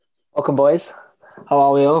Welcome, boys. How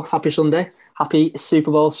are we all? Happy Sunday. Happy Super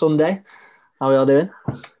Bowl Sunday. How are we all doing?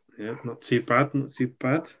 Yeah, not too bad. Not too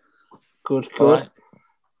bad. Good. All right.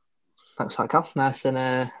 Thanks, Michael. Nice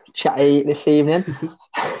and chatty this evening.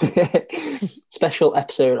 Special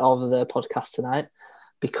episode of the podcast tonight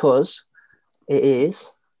because it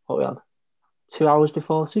is, what are we on? 2 hours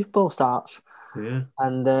before the Super Bowl starts. Yeah.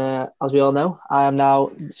 And as we all know, I am now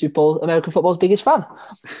Super Bowl American football's biggest fan.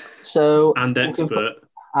 So And expert.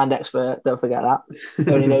 Don't forget that.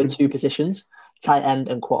 I only know two positions: tight end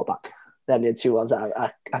and quarterback. They're the two ones that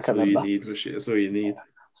I can remember. That's all you need.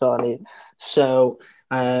 That's all I need. So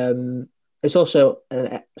it's also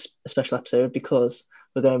a special episode because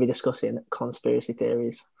we're going to be discussing conspiracy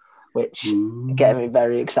theories, which get me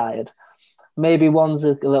very excited. Maybe one's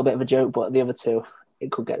a little bit of a joke, but the other two, it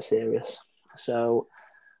could get serious. So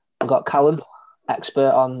I've got Callum,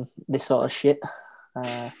 expert on this sort of shit.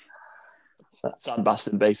 Sad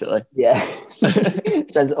bastard, basically. Yeah.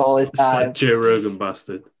 Spends all his It's time. like Joe Rogan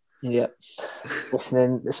bastard. Yep.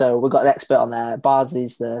 Listening. So we've got the expert on there.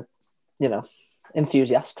 Bardsley's the,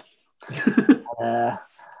 enthusiast. I'll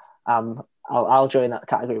join that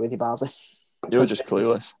category with you, Bardsley. You're just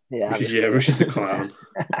clueless. Yeah. Rush the clown.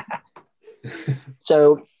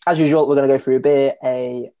 So as usual, we're going to go through a bit,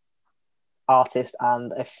 a artist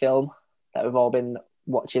and a film that we've all been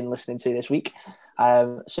watching, listening to this week.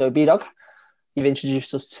 So B-Dog, you've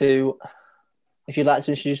introduced us to, if you'd like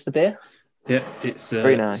to introduce the beer. Yeah, it's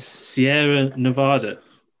Very nice. Sierra Nevada.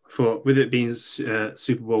 For with it being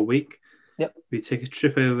Super Bowl week, Yep, we take a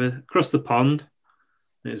trip over across the pond.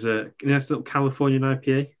 It's a nice little Californian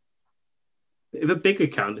IPA. Bit of a bigger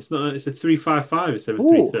can. It's not. It's a 355 instead of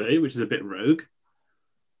 330, which is a bit rogue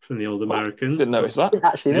from the old Americans. Didn't notice that. I didn't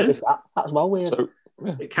actually notice that. That's well weird. So,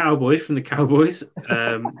 A cowboy from the Cowboys.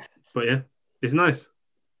 But yeah, it's nice.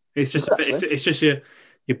 It's just it's just your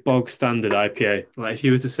bog standard IPA. Like if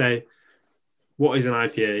you were to say, what is an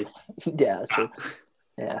IPA? Yeah, that's true.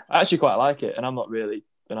 Yeah. I actually quite like it, and I'm not really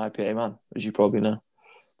an IPA man, as you probably know.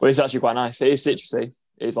 But it's actually quite nice. It is citrusy.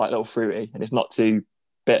 It's like a little fruity, and it's not too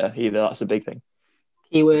bitter either. That's a big thing.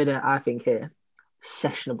 Keyword I think here,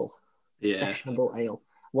 sessionable. Yeah. Sessionable ale.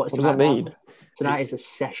 What does that mean? Tonight is a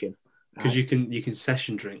session. Because you can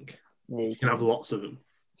session drink. Yeah, You can have lots of them.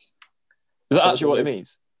 Is that actually what it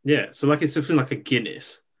means? Yeah, so like it's something like a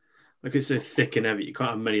Guinness. Like it's so thick and heavy, you can't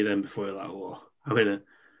have many of them before you're like, oh, I'm in a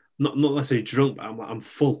not necessarily drunk, but I'm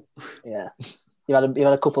full. Yeah. You've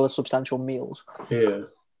had a couple of substantial meals. Yeah.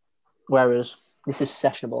 Whereas this is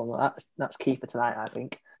sessionable, and that's key for tonight, I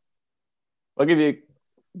think. I'll give you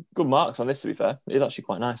good marks on this, to be fair. It's actually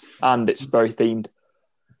quite nice. And it's very themed.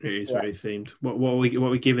 It is very themed. What are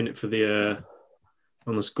we giving it for the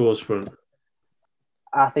on the scores front?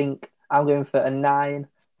 I think I'm going for a 9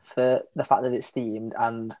 for the fact that it's themed,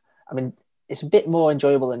 and I mean it's a bit more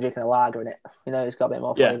enjoyable than drinking a lager in it. It's got a bit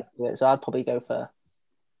more flavour to it. So I'd probably go for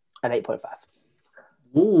an 8.5.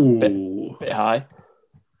 Ooh. Bit high.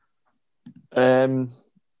 It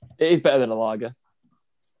is better than a lager.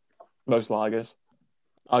 Most lagers.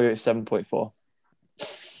 I'll give it 7.4.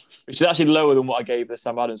 Which is actually lower than what I gave the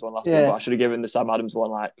Sam Adams one last week, but I should have given the Sam Adams one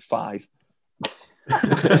like 5.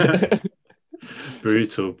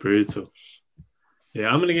 Brutal. Yeah,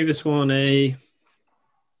 I'm going to give this one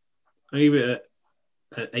I'll give it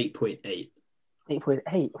an 8.8.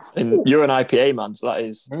 8.8. And you're an IPA man, so that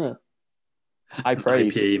is high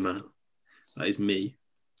praise. IPA man. That is me.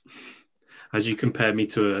 As you compare me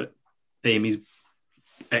to Amy's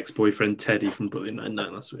ex-boyfriend Teddy from Brooklyn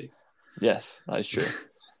Nine-Nine last week. Yes, that is true.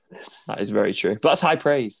 That is very true. But that's high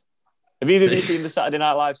praise. Have either of you seen the Saturday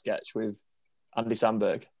Night Live sketch with Andy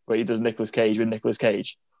Samberg, where he does Nicolas Cage with Nicolas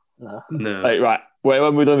Cage? No. Right.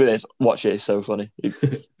 When we're done with this, watch it. It's so funny.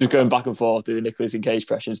 Just going back and forth doing Nicolas Cage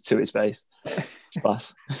impressions to his face. It's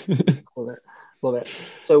class. Love it.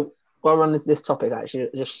 So while we're on this topic, actually,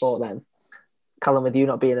 I just thought then, Callum, with you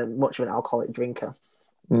not being much of an alcoholic drinker,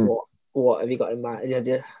 what have you got in mind? Have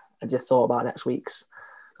you thought about next week's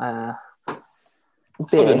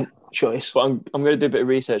beer choice? But I'm going to do a bit of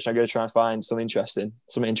research. I'm going to try and find something interesting,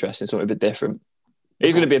 something a bit different.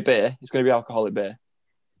 It's going to be a beer. It's going to be alcoholic beer.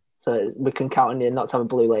 So we can count on you not to have a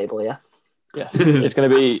blue label, yeah? Yes. It's going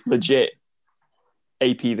to be legit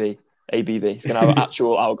ABV. It's going to have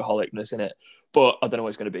actual alcoholicness in it. But I don't know what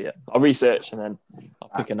it's going to be yet. I'll research and then I'll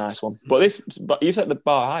pick a nice one. But you set the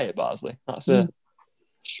bar high at Bardsley. That's a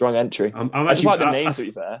strong entry. I just like the name, to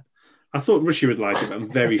be fair. I thought Rushy would like it, but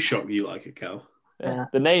I'm very shocked you like it, Cal. Yeah.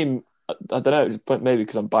 The name, I don't know, maybe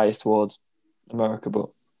because I'm biased towards America, but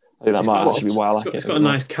I think that might actually be why I like it. It's got a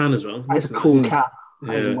nice can as well. It's a cool can.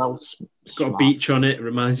 Yeah. It's got a beach on it. It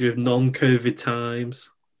reminds you of non-COVID times.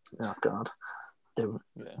 Oh God. Yeah.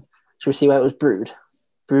 Should we see where it was brewed?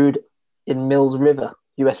 Brewed in Mills River,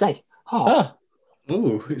 USA. Ah,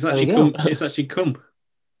 Oh, it's There actually we come. go. It's actually come.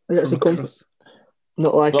 It's actually from come across.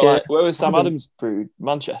 not like, not like where was Sam London. Adams brewed?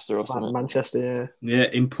 Manchester or something? Manchester. Yeah,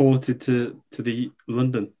 imported to the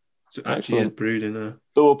London. So it actually is Excellent. brewed in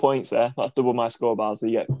Double points there. That's double my score bar. So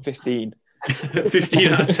you get 15. 15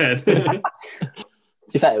 out of 10. To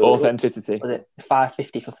be fair, Authenticity. was it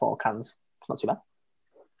 $5.50 for 4 cans? It's not too bad.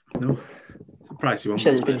 No, it's a pricey one.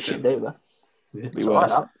 Should have but been it's shipped worth it. over. Yeah. Be It's all right,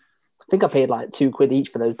 worse. that. I think I paid like £2 each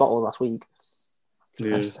for those bottles last week.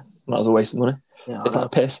 Yeah. Nice. That was a waste of money. Yeah, It's I know.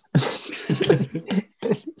 like piss.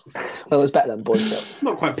 Well, it was better than Bud. So.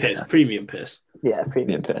 Not quite piss, premium piss. Yeah,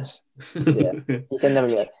 premium. Being piss. Yeah. You can never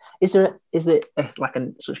get. Is there like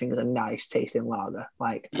a such thing as a nice tasting lager?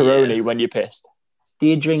 Like, Peroni when you're pissed.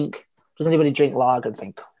 does anybody drink lager and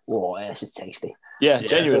think, oh, yeah, this is tasty? Yeah, Yeah.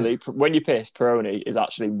 genuinely, when you're pissed, Peroni is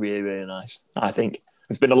actually really, really nice. I think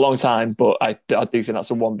it's been a long time, but I do think that's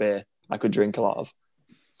the one beer I could drink a lot of.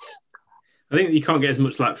 I think you can't get as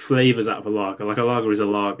much like flavors out of a lager. Like a lager is a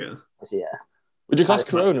lager. So, yeah. Would you class Like-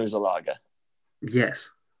 Corona as a lager? Yes.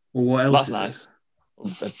 Well, what else? That's is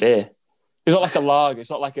nice. A beer. It's not like a lager. It's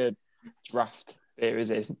not like a draft beer,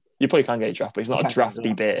 is it? You probably can get a draft, but it's not You a can get a drafty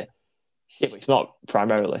draft. beer. Yeah, but it's not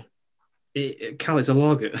primarily. Cal, it's a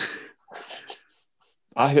lager.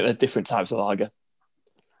 I think there's different types of lager.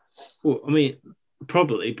 Well, I mean,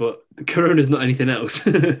 probably, but Corona's not anything else.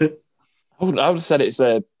 I would have said it's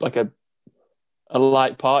a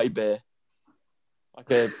light party beer, like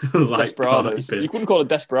a Like Desperados. party You couldn't call a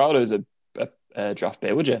Desperados a draft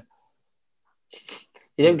beer, would you?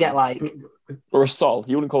 You don't get like. Or a Sol.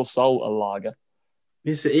 You wouldn't call Sol a lager.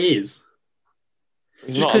 Yes, it is.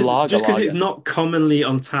 It's not a lager. Just because lager. it's not commonly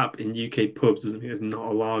on tap in UK pubs doesn't mean it's not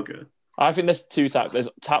a lager. I think there's two types. There's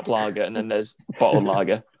tap lager and then there's bottled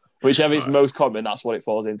lager. Whichever is Right. most common, that's what it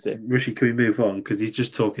falls into. Rishi, can we move on? Because he's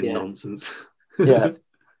just talking Yeah. nonsense. Yeah.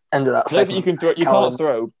 End of that I don't think segment. you can throw. You Callum. can't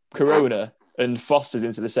throw Corona and Foster's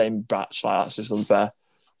into the same batch. Like that's just unfair.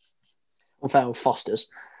 Unfair with Foster's.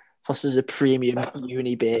 Foster's a premium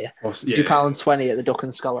uni beer. Yeah. £2.20 at the Duck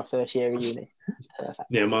and Scholar first year of uni. Perfect.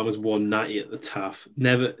 Yeah, mine was $1.90 at the Taff.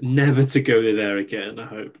 Never to go there again. I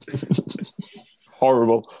hope.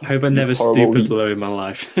 Horrible. I hope I never Horrible stoop as week. low in my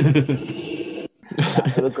life. Yeah,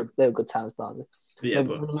 they were good times, brother. Yeah,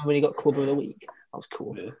 Remember but when you got Club of the Week? That was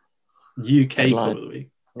cool. yeah. UK Headline. Club of the Week.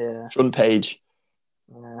 Yeah. Front page.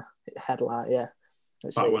 Yeah. Headline, yeah.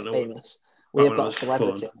 It's Back like when I famous. back We have when I got a was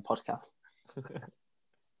celebrity fun. on the podcast.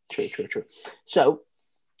 True. So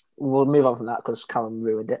we'll move on from that because Callum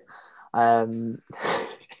ruined it.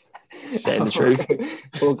 Saying the truth.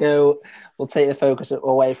 We'll take the focus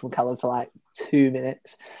away from Callum for like 2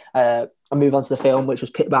 minutes. I'll move on to the film, which was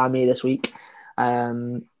picked by me this week,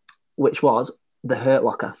 which was The Hurt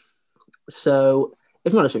Locker. So,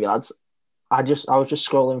 if I'm honest with you, lads, I was just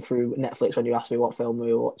scrolling through Netflix when you asked me what film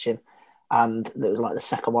we were watching, and it was like the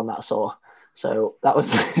second one that I saw. So that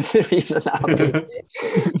was the reason that I picked it.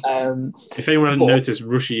 If anyone hadn't but- noticed,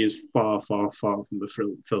 Rushy is far from the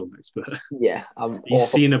film expert. Yeah, I'm He's awful.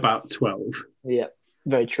 seen about 12. Yeah,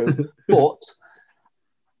 very true. But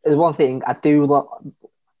there's one thing I do.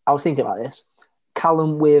 I was thinking about this.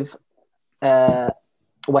 Callum with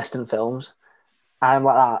Western films. I'm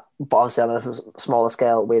like that, but obviously on a smaller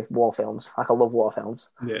scale with war films. Like I love war films.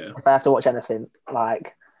 Yeah. If I have to watch anything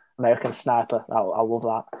like American Sniper, I love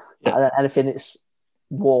that. Yeah. And then anything that's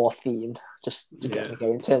war themed just gets Yeah. me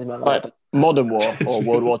going. Turns me on a Like little bit. Modern War or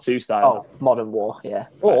World War II style. Oh, modern war, yeah.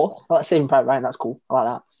 Or like Saving Private Ryan. That's cool. I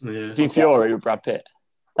like that. Yeah. Team Fury with Brad Pitt.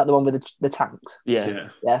 That the one with the tanks. Yeah, Yeah.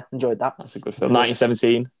 Yeah, enjoyed that. that's a good film.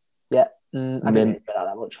 1917. I didn't Mint. enjoy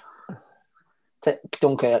that much.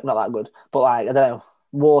 Dunkirk, not that good. But like I don't know,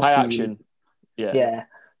 war High themed, action. Yeah.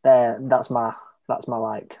 Yeah, that's my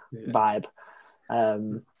like Yeah. vibe.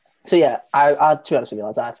 So yeah, I to be honest with you,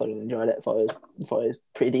 lads, I thoroughly enjoyed it. Thought it was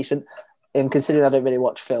pretty decent. And considering I don't really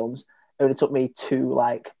watch films, it only took me 2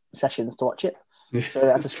 like sessions to watch it. So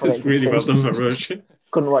that's It's just really well done for Rush.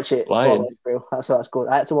 Couldn't watch it all Lion. the way through. That's good.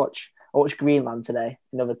 I watched Greenland today.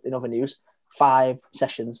 In other news, 5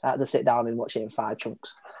 sessions. I had to sit down and watch it in 5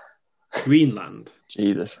 chunks. Greenland.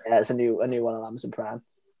 Jesus. Yeah, it's a new one on Amazon Prime.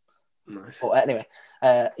 Nice. But anyway,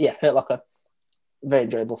 yeah, Hurt Locker, very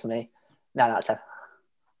enjoyable for me. 9 out of 10.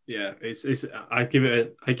 Yeah, it's. I give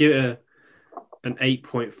it an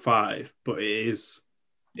 8.5, but it's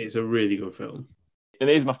a really good film. And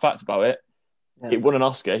here's my facts about it. Yeah. It won an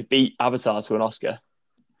Oscar. It beat Avatar to an Oscar.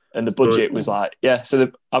 And the budget was like, so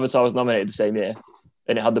the Avatar was nominated the same year.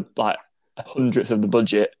 And it had the like 100th of the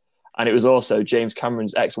budget. And it was also James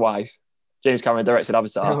Cameron's ex-wife James Cameron directed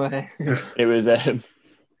Avatar. No way. It was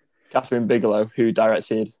Catherine Bigelow who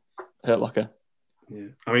directed Hurt Locker. Yeah,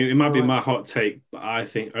 I mean, it might be my hot take, but I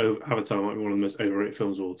think Avatar might be one of the most overrated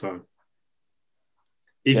films of all time.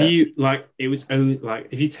 If you like, it was only like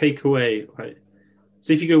if you take away like,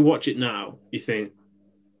 so if you go watch it now, you think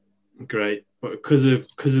great, but because of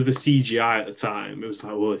the CGI at the time, it was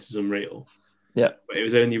like, well, this is unreal. Yeah, but it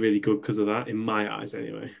was only really good because of that, in my eyes,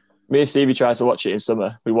 anyway. Me and Stevie tried to watch it in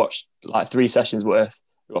summer. We watched like 3 sessions worth.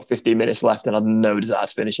 We've got 15 minutes left, and I had no desire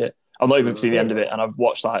to finish it. I've not even seen the end of it, and I've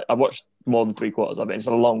watched more than 3/4 of it. It's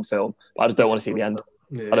a long film, but I just don't want to see the end.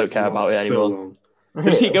 Yeah, I don't care about it anymore. They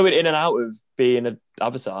just keep going in and out of being an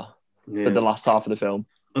Avatar for the last half of the film.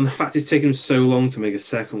 And the fact it's taken them so long to make a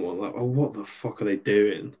second one, like, oh, what the fuck are they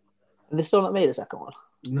doing? And they still not made a second one.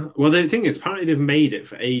 No. Well, the thing is, apparently they've made it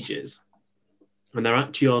for ages, and they're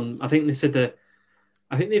actually on. I think they said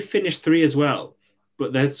I think they've finished 3 as well,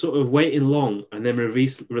 but they're sort of waiting long and then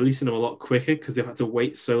releasing them a lot quicker because they've had to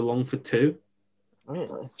wait so long for 2.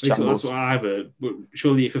 Really? That's what I've heard.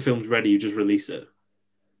 Surely, if a film's ready, you just release it.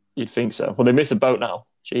 You'd think so. Well, they miss a boat now.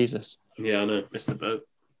 Jesus. Yeah, I know. Missed the boat.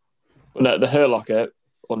 But no, the Hurt Locker,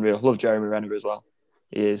 unreal. Love Jeremy Renner as well.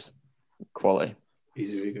 He is quality.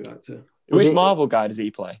 He's a really good actor. Which Marvel guy does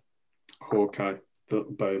he play? Hawkeye, the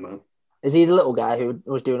bowman. Is he the little guy who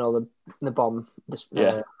was doing all the bomb?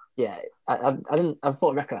 Yeah. Yeah. I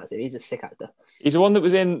thought I recognised him. He's a sick actor. He's the one that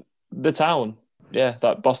was in The Town. Yeah,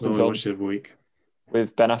 that Boston film. Watched it every week.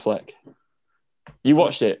 With Ben Affleck. You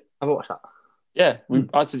watched it? I've watched that. Yeah,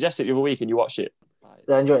 I suggested it the other week and you watched it.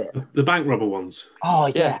 Did I enjoy it? The bank robber ones. Oh,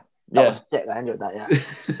 yeah. That was sick. I enjoyed that, yeah.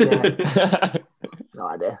 No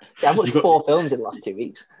idea. See, I've watched 4 films in the last 2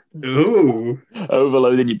 weeks. Ooh.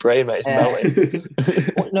 Overloading your brain, mate.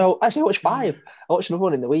 No, actually, I watched 5. I watched another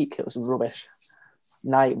one in the week. It was rubbish.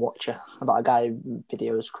 Night Watcher, about a guy who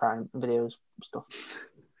crime videos, stuff.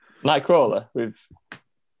 Nightcrawler with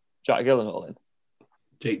Jack Gyllenhaal in.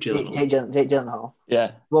 Jake Gyllenhaal. Jake Gyllenhaal.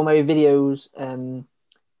 Yeah. One where he videos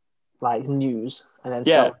like news and then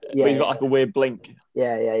but he's got like a weird blink.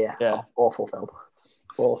 Yeah. Yeah. Awful film.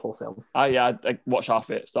 I watched half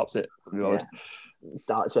it, stopped it. Yeah.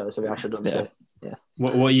 That's what I should have done. Yeah.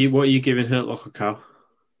 What are you giving Hurt Locker, Cal?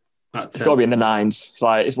 It's got to be in the 9s. It's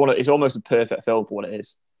like it's almost a perfect film for what it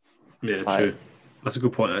is. Yeah, true. That's a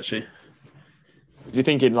good point, actually. If you're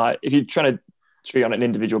thinking like if you're trying to treat on an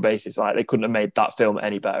individual basis, like they couldn't have made that film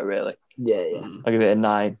any better, really. Yeah. I'll give it a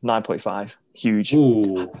 9.5. Huge.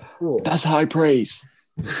 Ooh. That's high praise.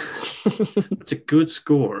 It's a good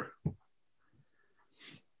score.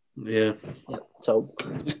 Yeah. So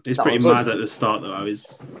it's pretty mad at the start though. How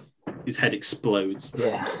his head explodes.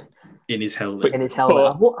 Yeah. In his helmet.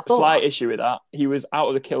 Slight issue with that. He was out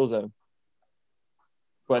of the kill zone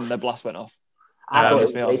when the blast went off. I thought it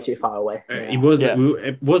was way too far away. He was. Yeah.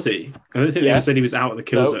 Was he? I don't think they ever said he was out of the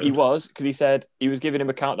kill zone. He was, because he said he was giving him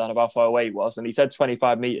a countdown of how far away he was, and he said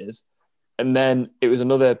 25 meters, and then it was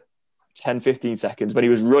another 10, 15 seconds when he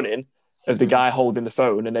was running of the guy holding the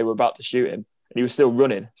phone, and they were about to shoot him, and he was still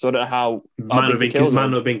running. So I don't know how. Might have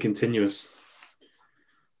been continuous.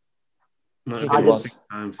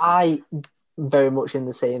 I very much in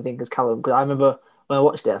the same thing as Callum, because I remember when I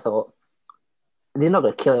watched it, I thought they're not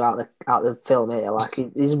going to kill him out the film here. Like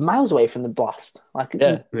he's miles away from the blast. Like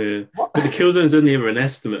But the kill zone's only ever an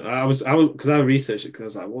estimate. I researched it because I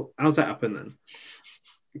was like, "Well, how's that happen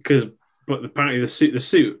then?" But apparently the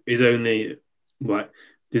suit is only like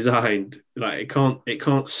designed like it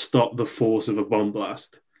can't stop the force of a bomb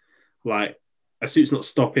blast. Like a suit's not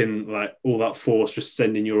stopping like all that force just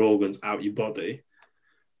sending your organs out your body.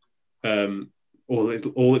 All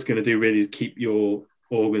it's going to do really is keep your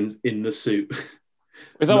organs in the suit.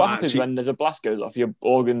 Is that what happens when there's a blast goes off? Your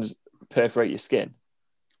organs perforate your skin.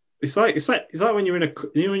 It's like when you're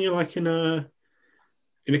when you're like in a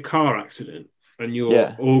car accident and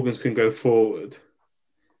your organs can go forward.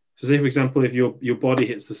 So say for example, if your body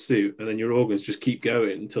hits the suit and then your organs just keep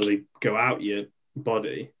going until they go out your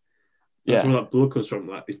body. That's where that blood comes from.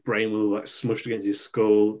 Like his brain will like smushed against his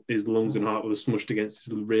skull, his lungs and heart will smushed against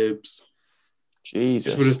his ribs.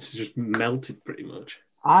 Jesus, it would have just melted pretty much.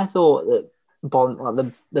 I thought that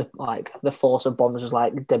the force of bombs was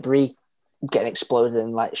like debris getting exploded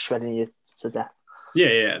and like shredding you to death.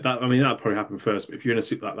 Yeah. That'll probably happen first. But if you're in a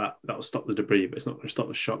suit like that, that'll stop the debris, but it's not going to stop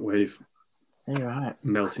the shockwave. You're right.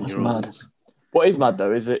 Melting your organs. What is mad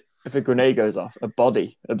though is that if a grenade goes off, a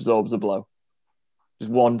body absorbs the blow.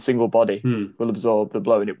 Just one single body will absorb the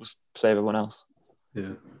blow and it will save everyone else.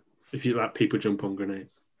 Yeah. If you let people jump on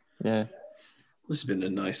grenades. Yeah. This has been a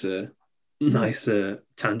nice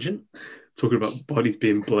tangent. Talking about bodies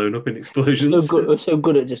being blown up in explosions. We're so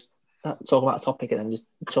good at just talk about a topic and then just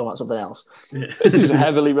talk about something else. Yeah. This is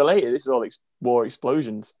heavily related. This is all war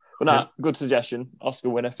explosions. But no, good suggestion. Oscar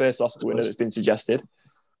winner, first Oscar winner that's been suggested.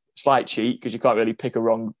 Slight cheat because you can't really pick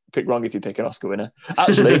wrong if you pick an Oscar winner.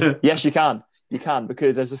 Actually, yes, you can. You can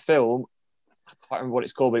because there's a film. I can't remember what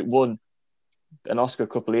it's called, but it won an Oscar a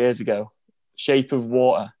couple of years ago. Shape of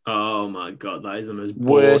Water. Oh my god, that is the most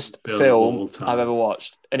worst film of all time. I've ever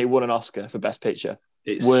watched, and it won an Oscar for Best Picture.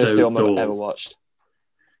 It's worst so film dull. I've ever watched.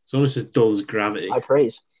 It's almost as dull as Gravity. High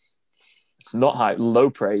praise. It's not high, low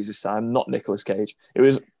praise this time. Not Nicolas Cage.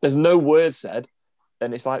 There's no word said,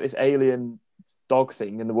 and it's like this alien dog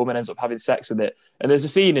thing, and the woman ends up having sex with it. And there's a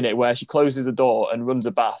scene in it where she closes the door and runs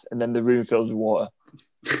a bath, and then the room fills with water.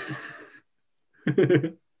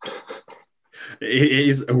 It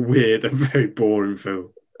is a weird and very boring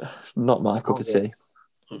film. It's not my cup of tea.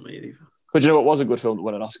 Not me either. But you know what was a good film that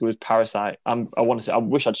won an Oscar was Parasite. I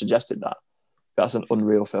wish I'd suggested that. That's an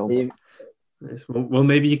unreal film. Well,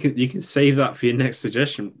 maybe you can save that for your next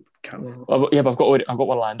suggestion, Cam. Well, yeah, but I've got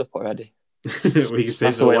one lined up already. We can save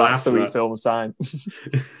That's the away one like after 3 that. films time.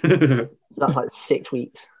 That's like 6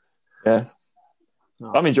 weeks. Yeah.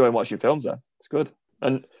 No. I'm enjoying watching films though. It's good.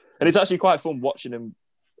 And it's actually quite fun watching them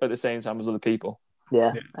at the same time as other people.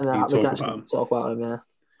 Yeah, Yeah, and you then we talk can actually about 'em. talk about them. Yeah,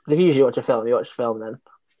 if you usually watch a film, and then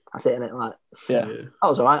I sit in it like, Yeah. that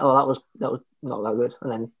was alright. Oh, that was not that good,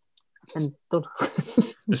 and then done.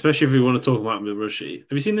 Especially if we want to talk about the Rushy.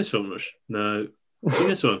 Have you seen this film, Rush? No. Seen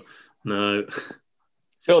this one? No.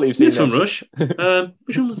 Surely you've seen This one, this. Rush?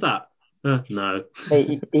 Which one was that? No.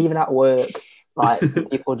 Even at work, like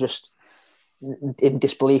people just in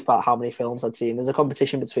disbelief about how many films I'd seen. There's a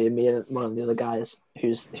competition between me and one of the other guys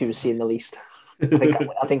who's seen the least.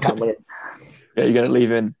 I think I'm winning. Yeah, you're going to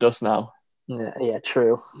leave in dust now. Yeah,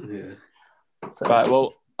 true. Yeah. So, Right,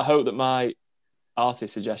 well, I hope that my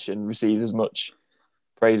artist suggestion receives as much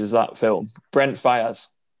praise as that film. Brent Faiyaz.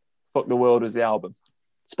 Fuck the World was the album.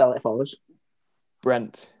 spell it for us.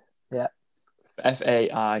 Brent. Yeah.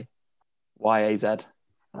 Faiyaz.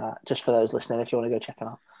 Just for those listening, if you want to go check it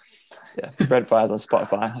out. Yeah, Brent Faiyaz on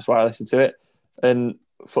Spotify. That's why I listen to it. And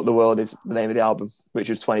Fuck the World is the name of the album, which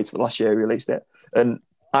was last year he released it. And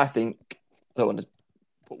I think, I don't want to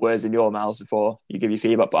put words in your mouths before you give your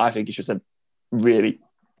feedback, but I think it's just a really,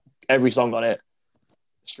 every song on it,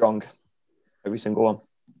 strong. Every single one.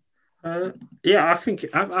 Yeah, I think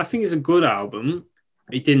it's a good album.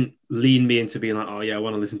 It didn't lean me into being like, oh yeah, I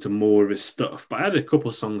want to listen to more of his stuff. But I had a couple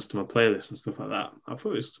of songs to my playlist and stuff like that. I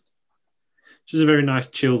thought it was just a very nice,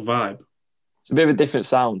 chilled vibe. It's a bit of a different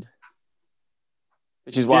sound,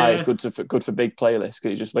 which is why Yeah. it's good for big playlists,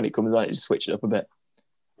 because just when it comes on, it just switches it up a bit.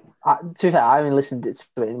 To be fair, I only listened to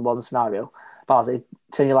it in one scenario. Barzi,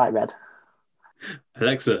 turn your light red.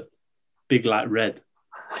 Alexa, big light red.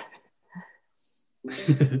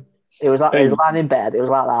 It was like, it was lying in bed. It was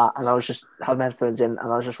like that, and I was just having my headphones in,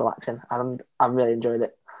 and I was just relaxing, and I really enjoyed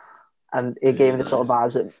it. And it gave me the sort of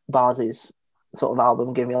vibes that Barzi's sort of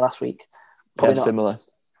album gave me last week. Probably not Similar.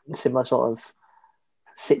 similar sort of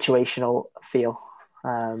situational feel.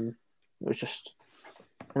 It was just,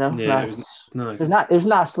 Yeah, nice. it was nice. It was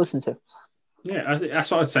nice to listen to. Yeah,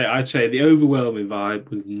 that's what I'd say. I'd say the overwhelming vibe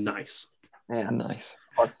was nice. Yeah, Nice.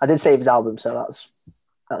 I did save his album, so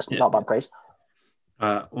that's Yeah. not bad praise.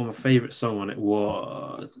 One of my favourite song on it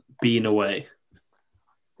was Being Away.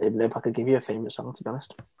 I didn't know if I could give you a favourite song, to be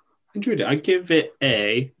honest. Enjoyed it. I'd give it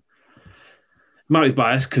a... Might be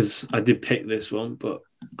biased because I did pick this one, but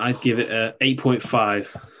I'd give it a 8.5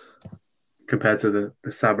 compared to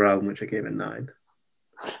the Sabre album, which I gave a 9.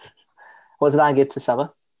 What did I give to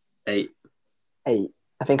Saba? 8. 8.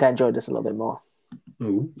 I think I enjoyed this a little bit more.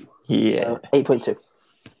 Ooh. Yeah. So 8.2.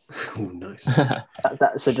 Oh, nice.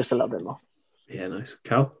 So just a little bit more. Yeah, nice.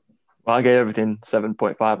 Cal? Well, I gave everything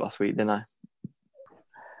 7.5 last week, didn't I?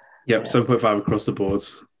 Yep, Yeah. 7.5 across the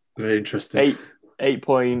boards. Very interesting.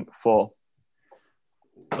 8.4.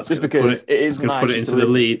 That's Just gonna because put it is gonna nice put it to into the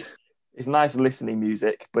listen. lead. It's nice listening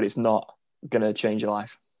music, but it's not going to change your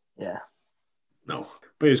life. Yeah. No,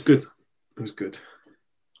 but it was good. It was good.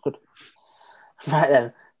 Right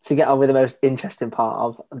then, to get on with the most interesting part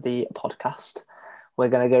of the podcast, we're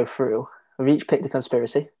going to go through, we've each picked a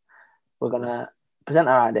conspiracy. We're going to present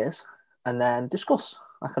our ideas and then discuss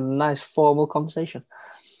like a nice formal conversation.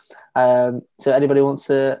 So anybody wants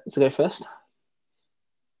to go first?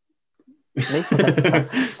 Me? Okay.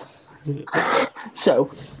 So,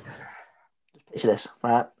 picture this,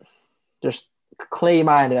 right? Just clear your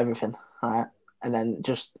mind of everything, right? And then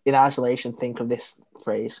just in isolation, think of this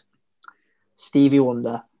phrase. Stevie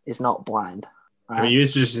Wonder is not blind. Right? I mean, you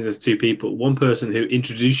introduced us to two people. One person who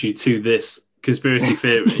introduced you to this conspiracy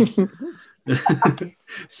theory,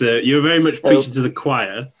 So you're very much preaching to the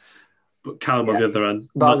choir, but Callum, on the other hand,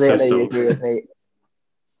 not so you sold. agree with me.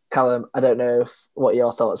 Callum, I don't know what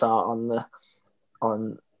your thoughts are on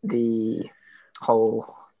the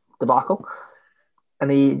whole debacle.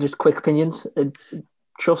 Any just quick opinions?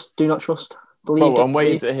 Trust? Do not trust? Believe? Well, I'm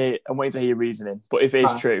waiting to hear your reasoning. But if it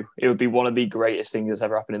is true, it would be one of the greatest things that's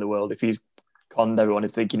ever happened in the world if he's conned everyone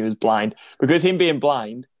into thinking he was blind. Because him being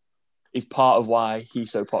blind is part of why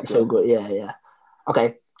he's so popular. So good, yeah.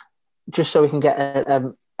 Okay, just so we can get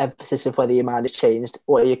an emphasis of whether your mind has changed.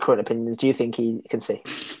 What are your current opinions? Do you think he can see?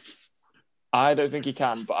 I don't think he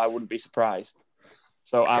can, but I wouldn't be surprised.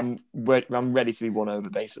 So I'm ready to be won over,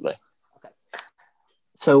 basically. Okay.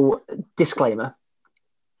 So, disclaimer: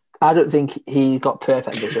 I don't think he got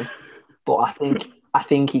perfect vision, but I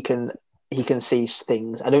think he can see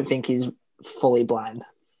things. I don't think he's fully blind.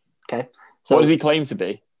 Okay. So what does he claim to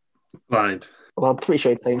be? Blind. Well, I'm pretty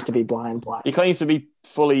sure he claims to be blind. He claims to be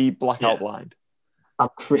fully blackout blind. I'm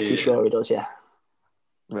pretty sure he does, yeah.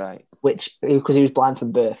 Right. Because he was blind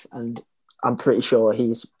from birth, and I'm pretty sure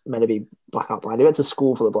he's meant to be blackout blind. He went to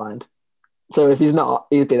school for the blind. So if he's not,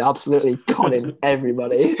 he's been absolutely conning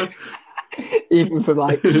everybody, even from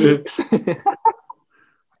like 6.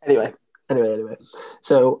 Anyway.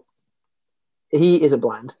 So he isn't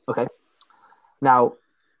blind, okay? Now,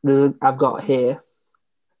 I've got here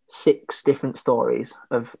 6 different stories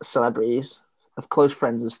of celebrities, of close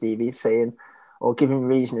friends of Stevie saying or giving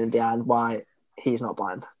reasoning behind why he's not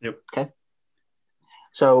blind. Yep. Okay.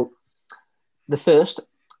 So the first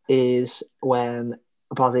is when,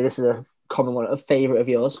 apparently this is a common one, a favourite of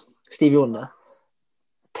yours, Stevie Wonder,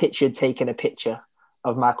 taking a picture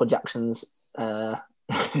of Michael Jackson's waxwork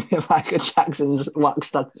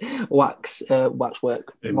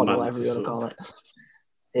model, whatever you want to call it.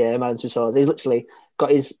 Yeah, Madison Tussauds. He's literally got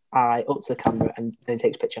his eye up to the camera and then he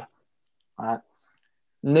takes a picture. Right?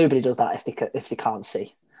 Nobody does that if they can't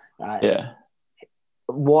see. Right? Yeah.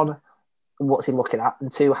 1, what's he looking at? And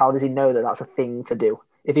 2, how does he know that that's a thing to do?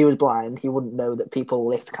 If he was blind, he wouldn't know that people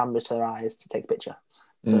lift cameras to their eyes to take a picture.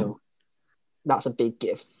 So that's a big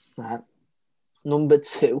give. Right? Number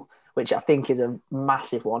 2, which I think is a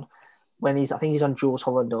massive one, I think he's on Jules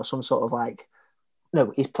Holland or some sort of like.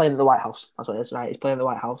 No, he's playing at the White House. That's what it is, right? He's playing at the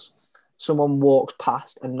White House. Someone walks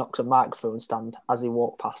past and knocks a microphone stand as they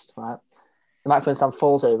walk past, right? The microphone stand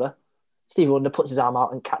falls over. Stevie Wonder puts his arm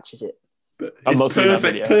out and catches it.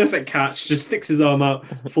 Perfect catch. Just sticks his arm out,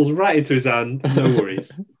 falls right into his hand. No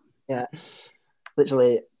worries. Yeah.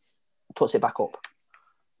 Literally puts it back up.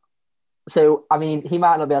 So, I mean, he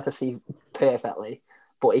might not be able to see perfectly,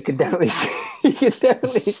 but he can definitely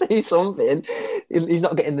see something. He's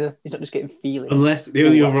not just getting feelings. Unless the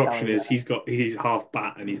only other option is he's half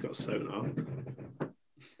bat and he's got sonar.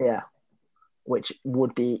 Yeah, which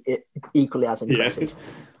would be equally as impressive.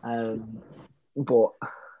 Yeah. But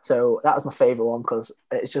so that was my favourite one because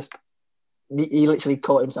it's just he literally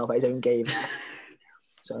caught himself at his own game.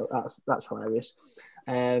 So that's hilarious.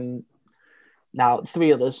 Now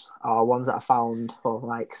 3 others are ones that I found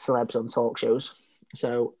like celebs on talk shows.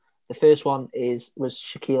 So the first one was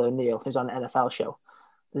Shaquille O'Neal, who's on an NFL show.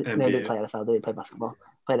 NBA. No, he didn't play NFL, did he? Play basketball.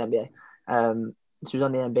 Played NBA. So he was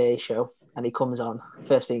on the NBA show, and he comes on.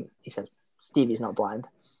 First thing he says, Stevie's not blind.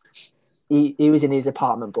 He was in his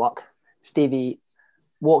apartment block. Stevie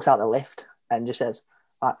walks out the lift and just says,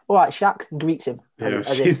 all right, Shaq, and greets him. I've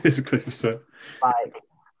seen this clip as well. Like,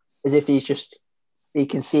 as if he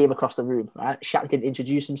can see him across the room, right? Shaq didn't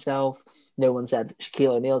introduce himself. No one said,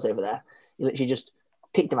 Shaquille O'Neal's over there. He literally just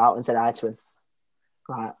picked him out and said hi to him.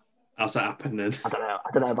 Right. How's that happened then? I don't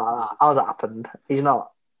know about that. How's that happened? He's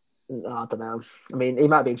not. I don't know. I mean, he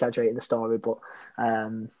might be exaggerating the story, but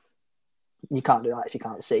you can't do that if you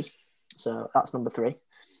can't see. So that's number 3.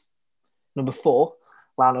 Number 4,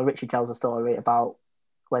 Lionel Richie tells a story about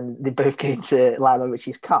when they both get into Lionel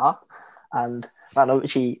Richie's car, and Lionel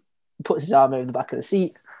Richie puts his arm over the back of the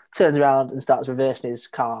seat, turns around and starts reversing his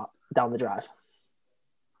car down the drive.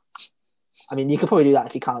 I mean, you could probably do that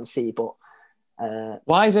if you can't see, but...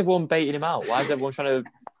 why is everyone baiting him out? Why is everyone trying to...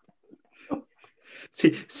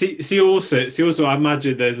 See. Also, I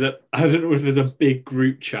imagine I don't know if there's a big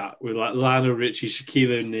group chat with like Lionel Richie,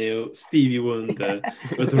 Shaquille O'Neal, Stevie Wonder,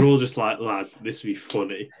 but they're all just like, lads, this would be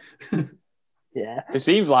funny. Yeah. It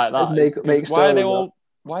seems like that.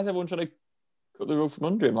 Why is everyone trying to cut the rug from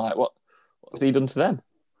under him? Like, what's he done to them?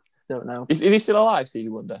 Don't know. Is he still alive, Stevie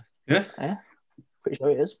Wonder? Yeah. Pretty sure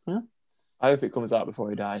he is. Yeah. I hope it comes out before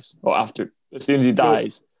he dies. Or after. As soon as he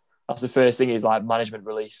dies, that's the first thing is like management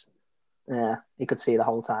release. Yeah, he could see the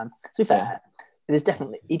whole time. To be fair,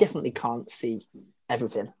 he definitely can't see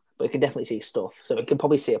everything, but he can definitely see stuff. So he can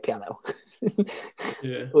probably see a piano,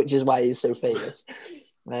 Yeah. which is why he's so famous.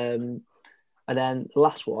 And then the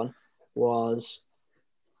last one was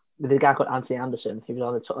with a guy called Anthony Anderson. He was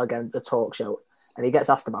on the talk show, and he gets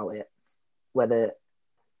asked about it, whether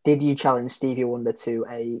did you challenge Stevie Wonder to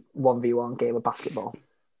a 1v1 game of basketball,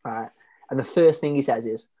 right? And the first thing he says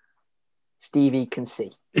is, Stevie can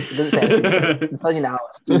see. He doesn't say anything. I'm telling you now,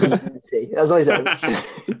 Stevie can see. That's all he says.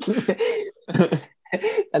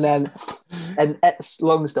 And then,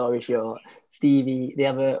 long story short, Stevie, they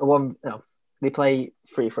have they play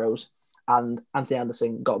free throws, and Anthony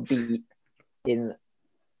Anderson got beat in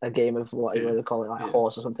a game of what you would call it, like a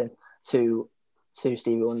horse or something, to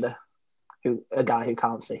Stevie Wonder, a guy who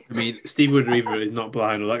can't see. I mean, Stevie Wonder either is not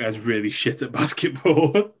blind, or that guy's really shit at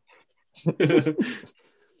basketball.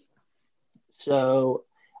 So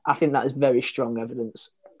I think that is very strong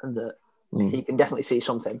evidence that he can definitely see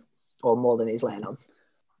something, or more than he's letting on.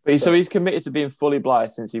 But so he's committed to being fully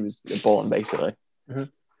blind since he was born, basically. Mm-hmm.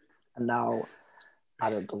 And now I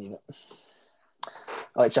don't believe it.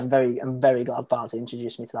 Which I'm very glad Barty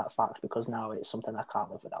introduced me to that fact, because now it's something I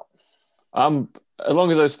can't live without. As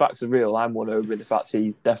long as those facts are real, I'm won over in the fact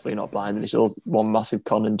he's definitely not blind, and it's all one massive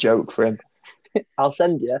con and joke for him. I'll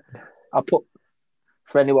send you. I'll put,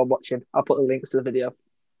 for anyone watching, I'll put the links to the video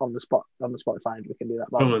on the Spotify, and we can do that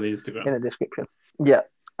on the Instagram in the description. Yeah,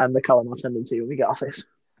 and the Callum I'll send them to you when we get off this,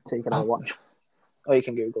 so you can have a watch, or you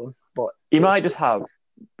can Google them. But he might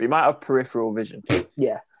have peripheral vision.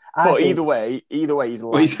 Yeah. Either way, he's lying.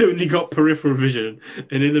 Well, he's only got peripheral vision,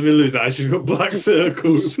 and in the middle of his eyes, he's got black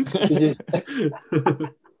circles. I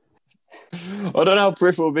don't know how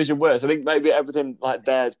peripheral vision works. I think maybe everything like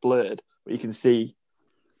there's blurred, but you can see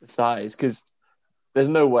the size, because there's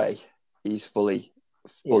no way he's fully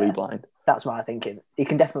blind. That's my thinking. He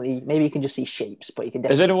can definitely, maybe he can just see shapes, but he can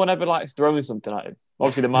definitely... Has anyone ever thrown something at him?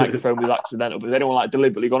 Obviously the microphone was accidental, but has anyone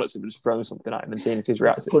deliberately gone up to him and just thrown something at him and seen if he's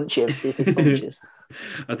reacting? Punch him, see if he punches.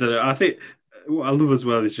 I don't know. I think what I love as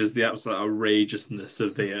well is just the absolute outrageousness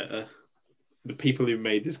of the people who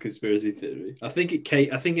made this conspiracy theory.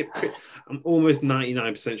 I'm almost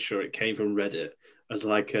 99% sure it came from Reddit as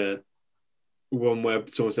like a one where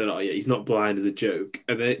someone said, "Oh yeah, he's not blind," as a joke,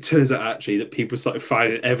 and then it turns out actually that people started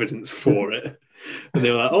finding evidence for it, and they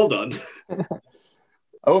were like, "Hold on."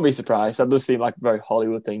 I wouldn't be surprised. That does seem like a very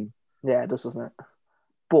Hollywood thing. Yeah, it does, doesn't it?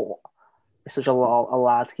 But it's such a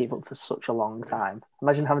lie to keep up for such a long time.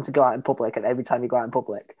 Imagine having to go out in public, and every time you go out in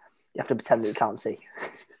public, you have to pretend that you can't see.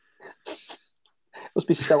 It must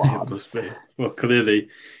be so hard. It must be. Well, clearly,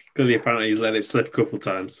 apparently he's let it slip a couple of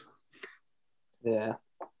times. Yeah.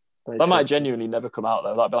 That might genuinely never come out,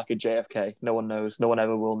 though. That'd be like a JFK. No one knows. No one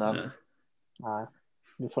ever will know. It'd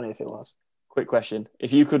be funny if it was. Quick question.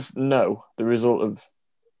 If you could know the result of,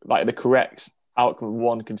 the correct outcome of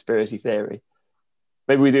one conspiracy theory,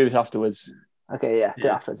 maybe we do this afterwards. Okay, yeah. Do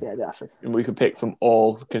it afterwards. And we could pick from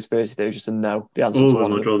all conspiracy theories just to know the answer to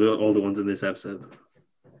one. All the ones in this episode.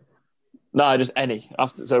 No, just any.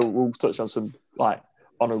 So we'll touch on some,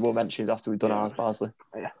 honourable mentions after we've done ours, Barnsley.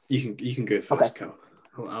 Yeah. You can go first, Carl.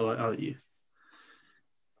 I'll let you.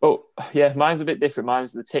 Oh, yeah, mine's a bit different.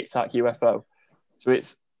 Mine's the Tic Tac UFO. So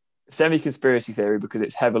it's semi-conspiracy theory because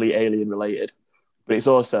it's heavily alien-related, but it's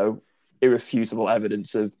also irrefutable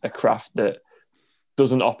evidence of a craft that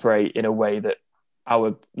doesn't operate in a way that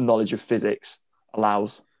our knowledge of physics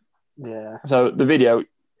allows. Yeah. So the video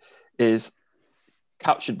is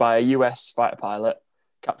captured by a US fighter pilot,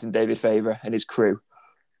 Captain David Faber, and his crew.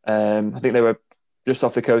 I think they were just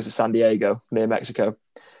off the coast of San Diego, near Mexico.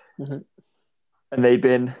 Mm-hmm. And they'd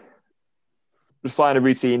been flying a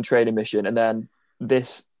routine training mission, and then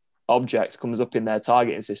this object comes up in their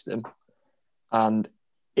targeting system, and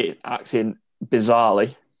it's acting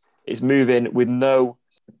bizarrely. It's moving with no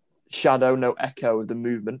shadow, no echo of the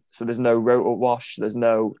movement. So there's no rotor wash, there's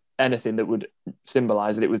no anything that would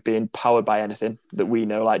symbolize that it was being powered by anything that we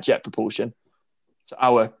know, like jet propulsion. So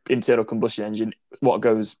our internal combustion engine, what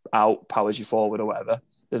goes out powers you forward or whatever.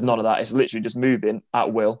 There's none of that. It's literally just moving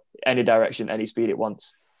at will, any direction, any speed it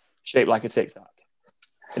wants, shaped like a tic-tac.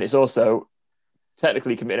 And it's also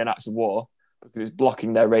technically committing acts of war because it's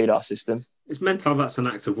blocking their radar system. It's mental that's an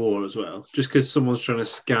act of war as well. Just because someone's trying to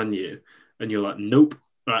scan you and you're like, nope,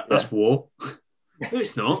 right, that's war. No,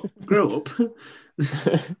 it's not. Grow up.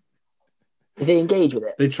 Did they engage with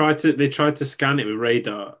it? They tried to scan it with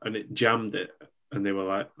radar and it jammed it. And they were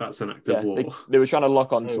like, that's an act of war. They were trying to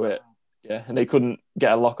lock onto it. Yeah, and they couldn't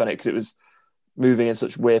get a lock on it because it was moving in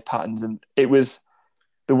such weird patterns. And it was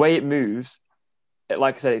the way it moves,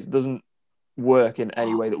 like I said, it doesn't work in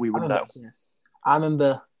any way that we would know. I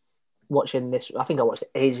remember watching this, I think I watched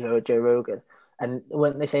it ages ago with Joe Rogan, And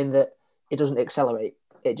when they're saying that it doesn't accelerate,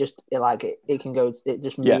 it can go. It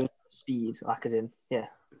just moves Yeah. at speed, like as in yeah.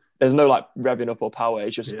 There's no like revving up or power.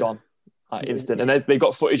 It's just gone like instant. And they've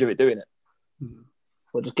got footage of it doing it.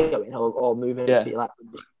 Or just going or moving Yeah. at speed, like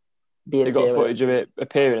just being They've got zero. footage of it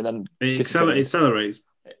appearing and then It disappearing. accelerates,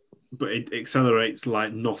 but it accelerates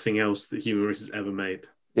like nothing else that human race has ever made.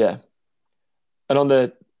 Yeah. And on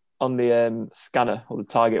the scanner or the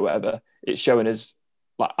target, whatever, it's showing as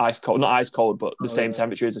like ice cold, not ice cold, but the same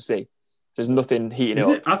temperature as the sea. There's nothing heating Is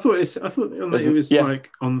it it? up. I thought it was yeah.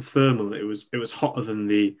 like on thermal. It was hotter than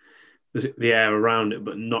the air around it,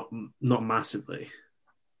 but not massively.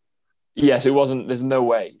 Yes, it wasn't. There's no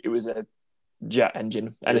way it was a jet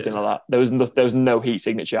engine, anything like that. There was no heat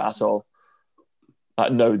signature at all.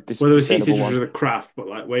 Like no. Well, there was heat signature of the craft, but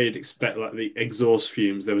like where you'd expect like the exhaust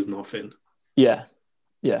fumes, there was nothing. Yeah,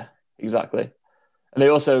 exactly. And they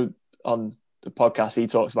also on the podcast he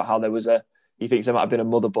talks about how he thinks there might have been a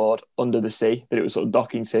motherboard under the sea that it was sort of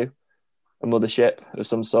docking to, a mothership of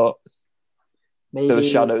some sort. Maybe there were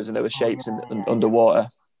shadows and there were shapes underwater.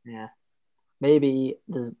 Yeah. Maybe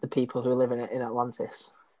the people who live in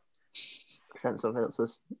Atlantis sent something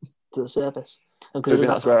else to the surface. Because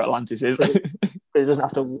that's where Atlantis is. It doesn't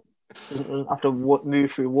have to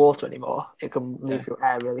move through water anymore. It can move through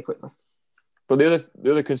air really quickly. But the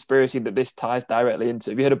other conspiracy that this ties directly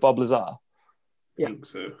into, have you heard of Bob Lazar? Yeah. I think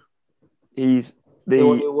so. He's the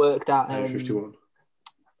one who worked at Area 51.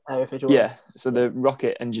 Area 51. Yeah. So the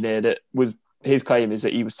rocket engineer that was his claim is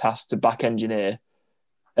that he was tasked to back engineer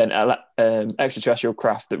an extraterrestrial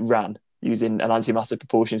craft that ran using an antimatter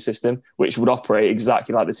propulsion system, which would operate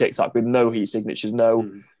exactly like the Tic Tac with no heat signatures, no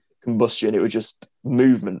combustion. It was just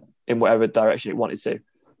movement in whatever direction it wanted to.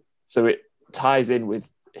 So it ties in with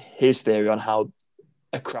his theory on how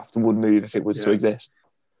a craft would move if it was to exist.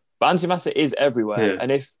 But antimatter is everywhere, and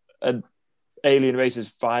if an alien races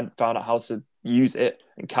found out how to use it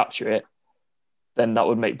and capture it, then that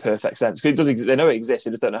would make perfect sense. Because it does exist. They know it exists.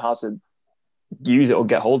 They just don't know how to use it or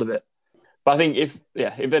get hold of it. But I think if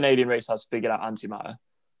an alien race has figured out antimatter,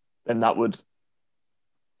 then that would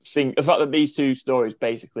sing the fact that these two stories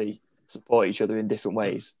basically support each other in different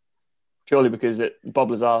ways, purely because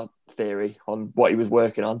Bob Lazar theory on what he was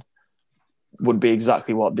working on would be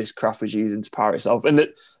exactly what this craft was using to power itself. And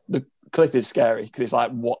the clip is scary because it's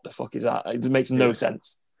like, what the fuck is that? It makes no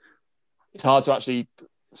sense. It's hard to actually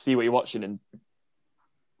see what you're watching and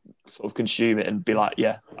sort of consume it and be like,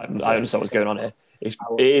 I understand what's going on here. It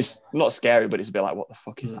is not scary, but it's a bit like, what the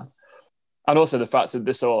fuck is that? And also the fact of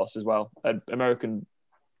the source as well, an American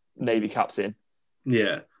Navy captain.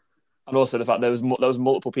 Yeah. And also the fact there was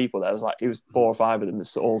multiple people there. It was 4 or 5 of them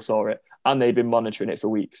that all saw it, and they'd been monitoring it for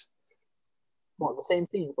weeks. What, the same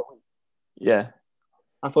thing? Yeah.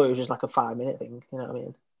 I thought it was just like a 5-minute thing. You know what I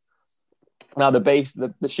mean? Now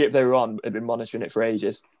the ship they were on had been monitoring it for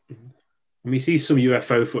ages. When you see some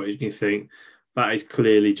UFO footage and you think that is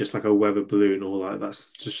clearly just like a weather balloon, or like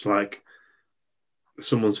that's just like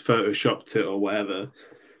someone's photoshopped it or whatever.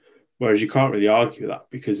 Whereas you can't really argue that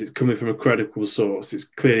because it's coming from a credible source. It's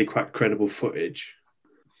clearly quite credible footage.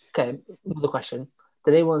 Okay, another question.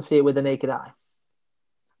 Did anyone see it with the naked eye?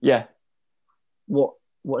 Yeah. What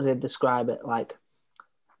did they describe it like?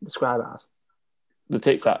 Describe it as? The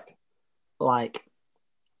Tic Tac. Like,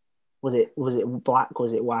 was it black?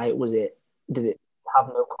 Was it white? Did it have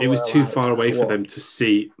no colour? It was too far away for them to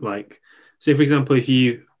see. Like, say for example, if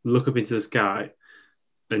you look up into the sky,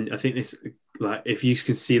 and I think this, like, if you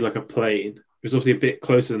can see like a plane, it was obviously a bit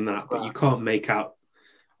closer than that, but you can't make out.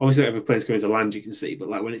 Obviously, if a plane's going to land, you can see, but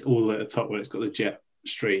like when it's all the way at the top, when it's got the jet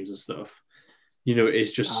streams and stuff,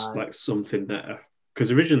 it's just like something there.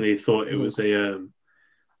 Because originally they thought it was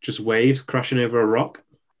just waves crashing over a rock,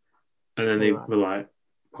 and then they were like,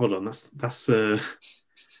 "Hold on, that's that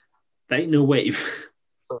ain't no wave."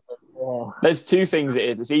 There's 2 things it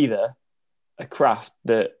is. It's either a craft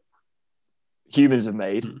that humans have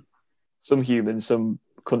made, some humans, some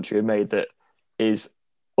country have made that is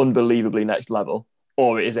unbelievably next level,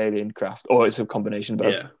 or it is alien craft, or it's a combination of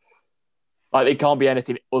both. Yeah. Like, it can't be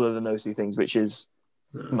anything other than those 2 things, which is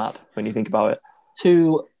mad when you think about it.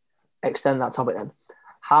 To extend that topic then,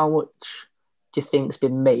 how much do you think's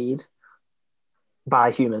been made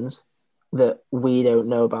by humans that we don't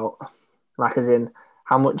know about? Like, as in,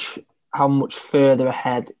 how much further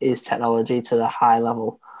ahead is technology to the high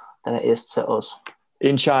level than it is to us?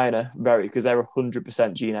 In China, very, because they're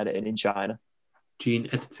 100% gene editing in China. Gene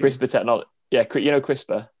editing? CRISPR technology. Yeah, you know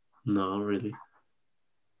CRISPR? No, really.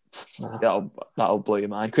 That'll blow your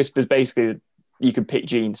mind. CRISPR is basically, you can pick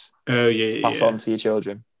genes to pass on to your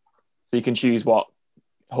children. So you can choose what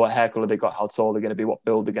hair colour they've got, how tall they're going to be, what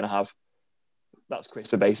build they're going to have. that's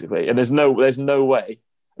CRISPR basically. And there's no way.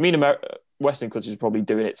 I mean, Western countries are probably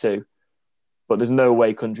doing it too, but there's no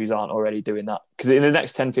way countries aren't already doing that. Because in the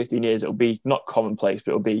next 10, 15 years, it'll be not commonplace,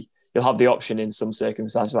 but you'll have the option in some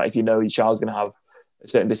circumstances. Like if you know your child's going to have a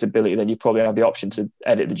certain disability, then you probably have the option to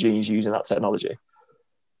edit the genes using that technology.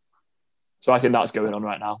 So I think that's going on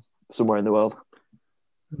right now somewhere in the world.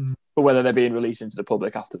 But whether they're being released into the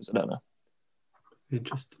public afterwards, I don't know.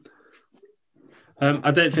 Interesting. I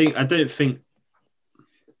don't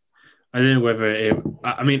know whether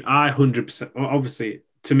I 100%. Obviously,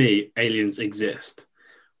 to me, aliens exist.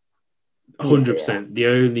 100%. The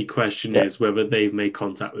only question is whether they've made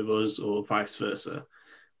contact with us or vice versa.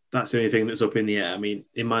 That's the only thing that's up in the air. I mean,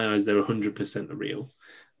 in my eyes, they're 100% real.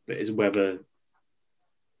 But it's whether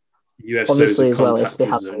UFOs Obviously, have as well, if they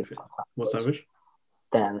have contacted us or made anything. contact What's that, Rich?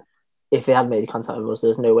 then if they had made contact with us,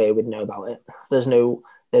 there's no way we'd know about it.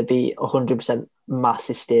 There'd be 100% mass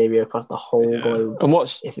hysteria across the whole globe. And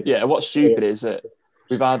what's stupid is that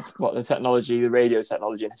we've had the radio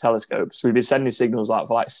technology and the telescopes. We've been sending signals out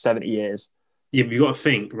for like 70 years. Yeah, but you've got to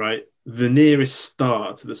think, right? The nearest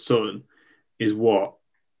star to the sun is what?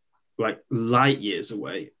 Like light years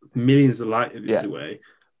away, millions of light years away.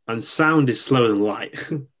 And sound is slower than light.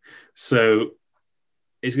 So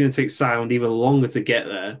it's going to take sound even longer to get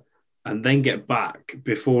there and then get back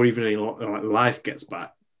before even any life gets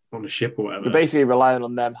back on a ship or whatever. We're basically relying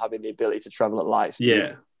on them having the ability to travel at light speed.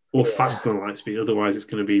 Yeah, or faster than light speed. Otherwise, it's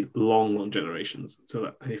going to be long generations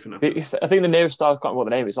until anything happens. I think the nearest star, I can't remember what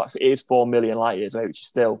the name is, it is 4 million light years away, which is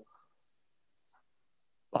still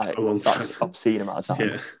like a long time. That's obscene amount of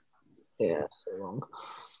time. Yeah, so long.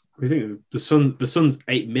 We think the sun's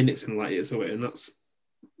 8 minutes in light years away, and that's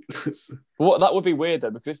Well, that would be weird though,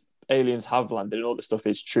 because if aliens have landed and all this stuff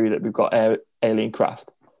is true that we've got alien craft,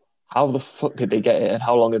 how the fuck did they get here and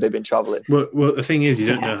how long have they been traveling? Well, the thing is, you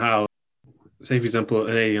don't know how. Say, for example,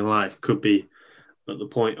 an alien life could be at the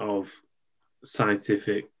point of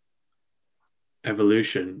scientific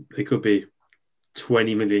evolution. They could be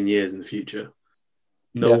 20 million years in the future.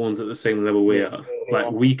 No one's at the same level we are.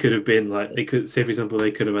 Like we could have been like they could say, for example,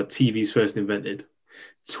 they could have had TVs first invented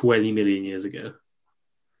 20 million years ago.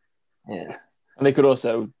 Yeah. And they could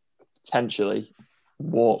also potentially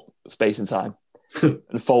warp space and time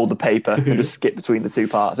and fold the paper and just skip between the two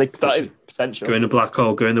parts. That is potential. Go in a black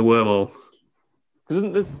hole, go in the wormhole.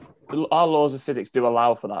 Doesn't our laws of physics do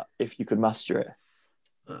allow for that if you could master it?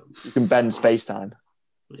 You can bend space-time.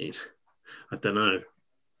 I don't know.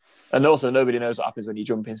 And also, nobody knows what happens when you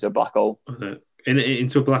jump into a black hole.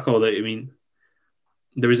 Into a black hole,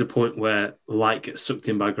 there is a point where light gets sucked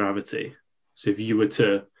in by gravity. So if you were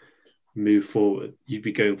to move forward, you'd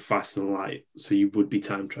be going faster than light. So you would be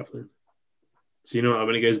time traveling. So you know what?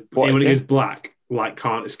 When it goes black, light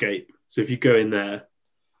can't escape. So if you go in there,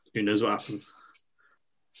 who knows what happens?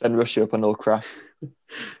 Send Russia up and they'll crash.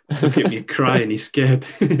 Look at me crying, he's scared.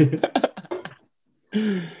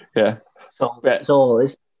 Yeah.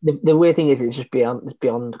 The weird thing is, it's just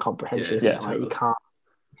beyond comprehension. Yeah, like, you can't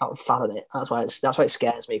fathom it. That's why it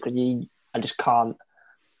scares me, because I just can't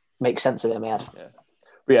make sense of it in my head. Yeah.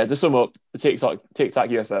 But yeah, to sum up, the Tic Tac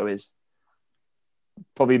UFO is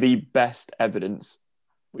probably the best evidence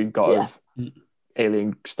we've got of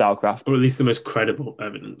alien style craft, or at least the most credible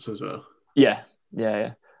evidence as well. Yeah.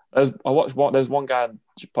 There's one guy on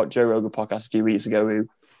Joe Rogan podcast a few weeks ago who, I can't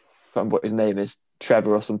remember what his name is,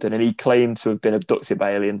 Trevor or something, and he claimed to have been abducted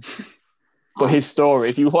by aliens. But his story,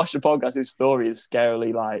 if you watch the podcast, his story is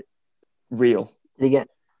scarily like real. Did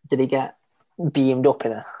he get beamed up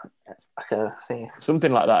in a thing?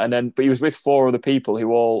 Something like that. And then, but he was with 4 other people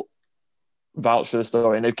who all vouched for the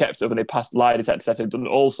story, and they've kept it up and they passed lie detector stuff and done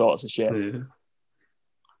all sorts of shit. Yeah.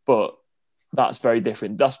 But that's very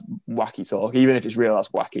different. That's wacky talk. Even if it's real, that's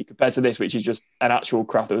wacky compared to this, which is just an actual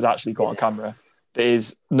craft that was actually caught on camera. That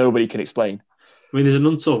is nobody can explain. I mean, there's a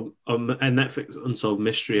Netflix unsolved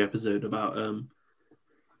mystery episode about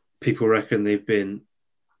people reckon they've been.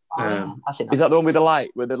 Is that the one with the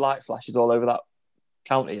light, where the light flashes all over that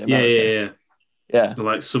county in America? Yeah.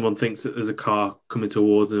 Like someone thinks that there's a car coming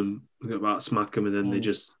towards them, about to smack them, and then they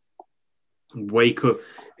just wake up.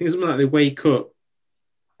 I think it's something like they wake up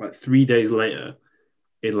like 3 days later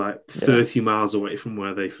in like 30 miles away from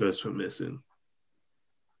where they first went missing.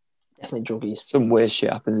 Definitely druggies. Some weird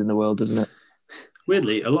shit happens in the world, doesn't it?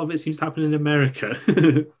 Weirdly, a lot of it seems to happen in America.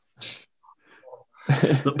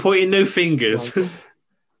 Not pointing no fingers.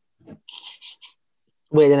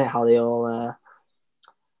 Weird, isn't it? How they all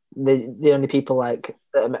the only people like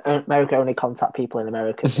America only contact people in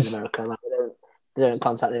America. Like they don't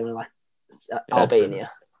contact them in like Albania.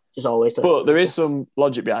 Just always. But there is some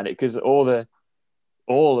logic behind it, because all the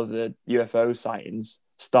all of the UFO sightings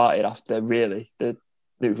started after really the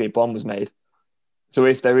nuclear bomb was made. So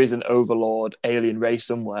if there is an overlord alien race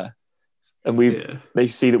somewhere, and they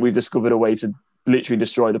see that we've discovered a way to literally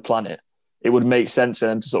destroy the planet, it would make sense for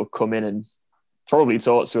them to sort of come in and probably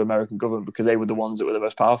talk to the American government because they were the ones that were the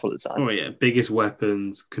most powerful at the time. Oh yeah, biggest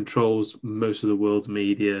weapons, controls most of the world's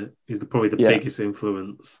media, is probably the biggest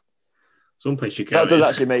influence. So one place you go. That does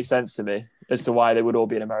actually make sense to me as to why they would all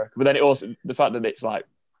be in America. But then it also, the fact that it's like,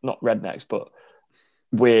 not rednecks, but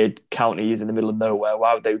weird counties in the middle of nowhere,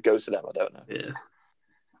 why would they go to them? I don't know. Yeah.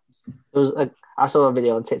 I saw a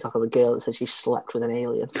video on TikTok of a girl that said she slept with an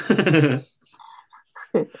alien.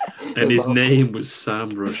 And his name was Sam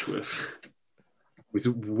Rushworth. With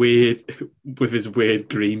his weird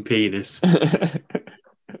green penis.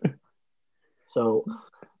 So,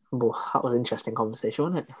 that was an interesting conversation,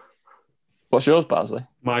 wasn't it? What's yours, Basley?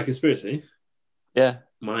 My conspiracy? Yeah.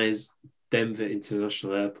 Mine's Denver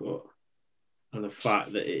International Airport. And the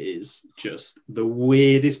fact that it is just the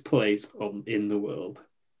weirdest place in the world.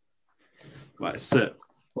 Right, so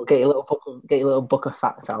Well, get your little book of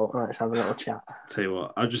facts out. Let's have a little chat. Tell you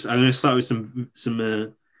what, I'm going to start with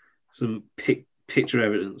some picture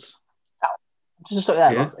evidence. Just start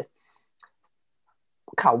there, Basley.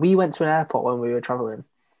 Cal, we went to an airport when we were travelling,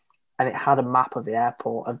 and it had a map of the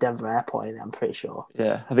airport, of Denver Airport in it, I'm pretty sure.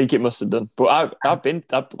 Yeah, I think it must have done. But I've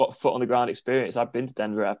got foot on the ground experience. I've been to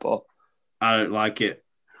Denver Airport. I don't like it.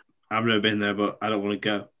 I've never been there, but I don't want to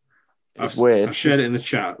go. It's weird. I shared it in the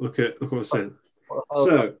chat. Look what I'm saying.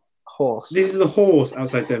 So, horse. This is the horse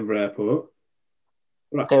outside Denver Airport.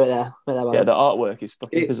 Right. Okay, right there. Yeah, the artwork is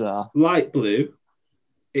fucking bizarre. Light blue.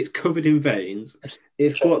 It's covered in veins.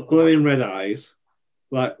 It's got glowing red eyes.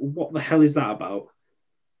 Like, what the hell is that about?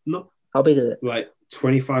 Not how big is it? Like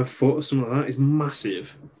 25 foot or something like that. It's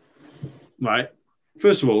massive. Right.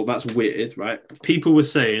 First of all, that's weird, right? People were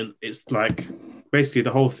saying it's like basically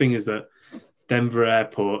the whole thing is that Denver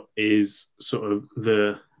Airport is sort of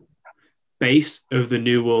the base of the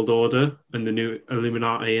New World Order and the new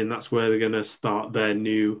Illuminati, and that's where they're going to start their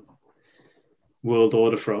new world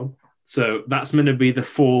order from. So that's meant to be the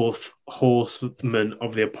fourth horseman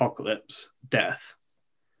of the apocalypse, death.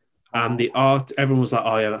 And everyone was like,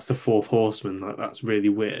 oh yeah, that's the fourth horseman. Like, that's really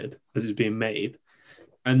weird as it's being made.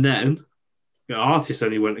 And then the artist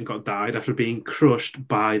only went and died after being crushed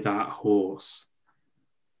by that horse.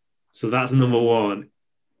 So that's number one.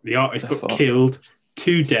 The artist got killed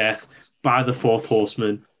to death by the fourth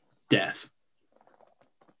horseman, death.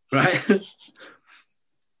 Right?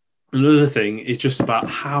 Another thing is just about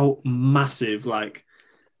how massive, like,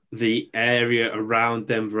 the area around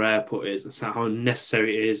Denver Airport is, and how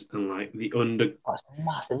necessary it is, and like the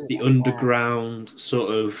underground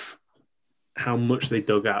sort of how much they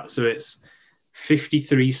dug out. So it's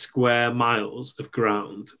 53 square miles of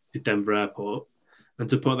ground at Denver Airport, and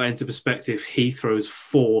to put that into perspective, Heathrow's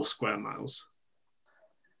 4 square miles.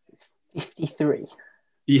 53.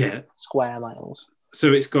 Yeah, square miles.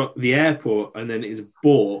 So it's got the airport, and then it's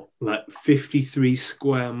bought like 53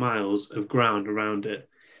 square miles of ground around it.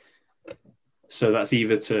 So that's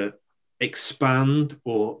either to expand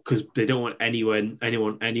or because they don't want anyone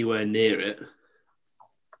anywhere near it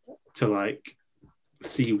to like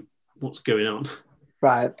see what's going on.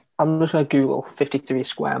 Right. I'm just going to Google 53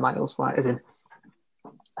 square miles. Like, as in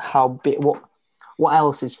how big, what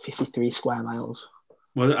else is 53 square miles?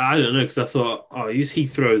 Well, I don't know because I thought, I'll use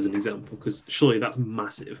Heathrow as an example because surely that's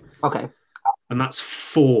massive. Okay. And that's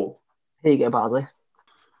 4. Here you go, Bardley.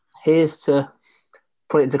 Here's to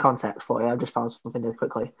put it into context for you. I've just found something really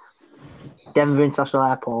quickly. Denver International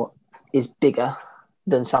Airport is bigger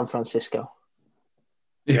than San Francisco.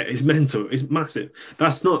 Yeah, it's mental. It's massive.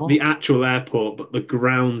 That's not the actual airport, but the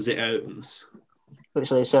grounds it owns.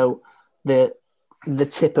 Literally, so the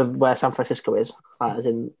tip of where San Francisco is, as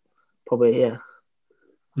in probably here,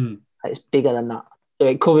 it's bigger than that. So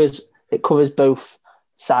it covers both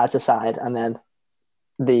side to side, and then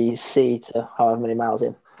the sea to however many miles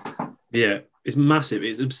in. Yeah. It's massive.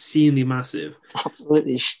 It's obscenely massive. It's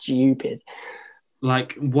absolutely stupid.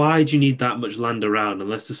 Like, why do you need that much land around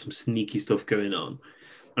unless there's some sneaky stuff going on?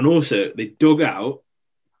 And also, they dug out.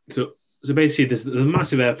 So basically, there's a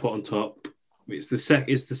massive airport on top. It's the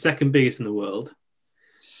second biggest in the world.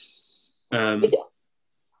 The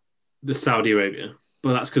Saudi Arabia,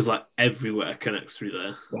 but that's because like everywhere connects through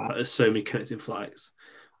there. Wow. Like, there's so many connecting flights.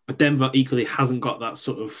 But Denver equally hasn't got that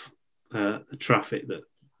sort of traffic that.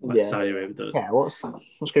 Saudi Arabia does. Yeah, what's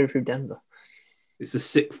going through Denver? It's the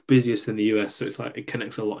 6th busiest in the US, so it's like it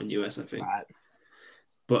connects a lot in US, I think. Right.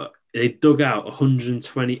 But they dug out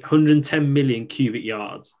 110 million cubic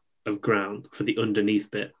yards of ground for the underneath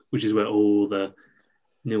bit, which is where all the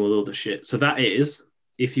New World Order shit. So that is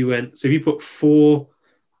if you put 4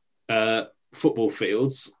 football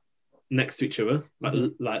fields next to each other,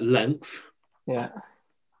 like length. Yeah.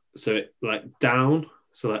 So it like down,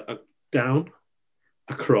 down,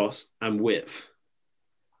 across, and width.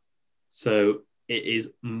 So it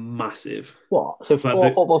is massive. What? So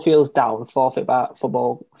 4 football fields down, 4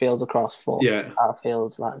 football fields across, 4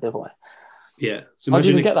 fields like the other way. Yeah. So how do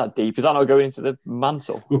you even get that deep? Is that not going into the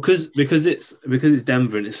mantle? Well, because it's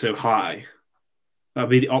Denver and it's so high. That'd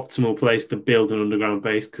be the optimal place to build an underground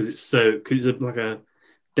base because it's like a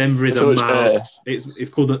Denver is a mile. It's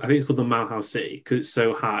called I think it's called the Mile House City because it's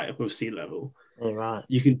so high above sea level. Yeah, right.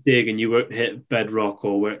 You can dig and you won't hit bedrock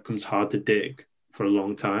or where it becomes hard to dig for a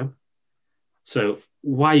long time. So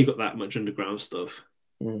why you got that much underground stuff?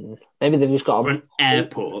 Maybe they've just got an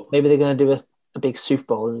airport. Maybe they're going to do a big Super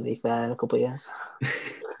Bowl underneath there in a couple of years.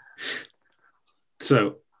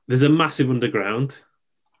 So there's a massive underground.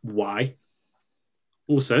 Why?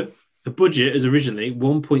 Also, the budget is originally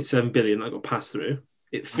 1.7 billion that got passed through.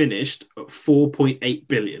 It finished at 4.8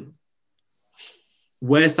 billion.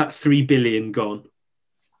 Where's that 3 billion gone?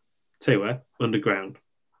 Tell you where, underground.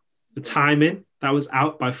 The timing, that was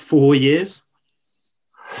out by 4 years.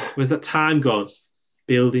 Where's that time gone?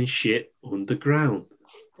 Building shit underground.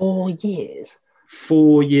 4 years?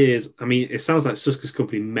 4 years. I mean, it sounds like Susker's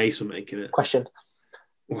company Mace were making it. Question.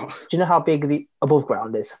 What? Do you know how big the above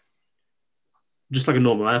ground is? Just like a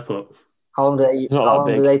normal airport. How long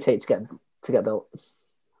do they take to get built?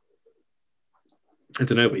 I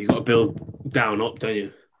don't know, but you got to build down up, don't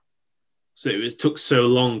you? So it took so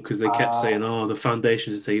long because they kept saying, "Oh, the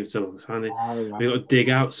foundations are taking so long." So we got to dig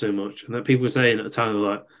out so much, and that people were saying at the time,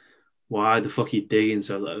 they're like, "Why the fuck are you digging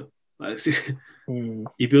so low?" Like,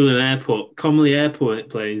 you build an airport. Commonly, airport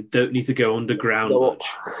planes don't need to go underground much.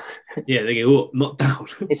 Yeah, they go up, not down.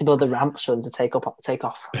 Need to build the ramps for them to take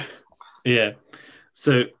off. Yeah.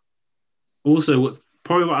 So, also, what's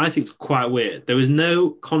probably what I think is quite weird, there was no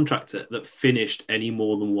contractor that finished any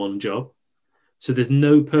more than one job. So there's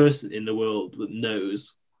no person in the world that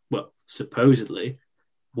knows, well, supposedly,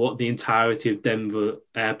 what the entirety of Denver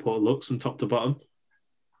airport looks from top to bottom.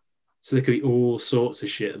 So there could be all sorts of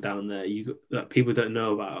shit down there that people don't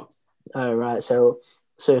know about. Oh, right. So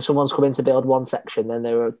if someone's coming to build one section, then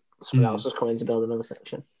someone else is coming to build another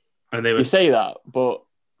section. And you say that, but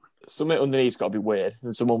something underneath's got to be weird.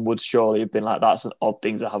 And someone would surely have been like, that's an odd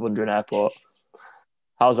thing to have under an airport.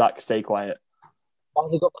 How's that stay quiet? Oh,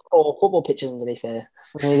 they've got 4 football pitches underneath here.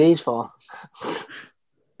 What are these for?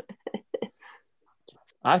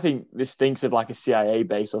 I think this stinks of like a CIA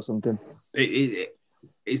base or something.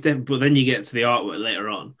 It's definitely, but then you get to the artwork later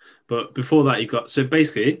on. But before that, you've got... So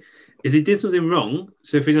basically, if they did something wrong...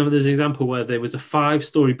 So, for example, there's an example where there was a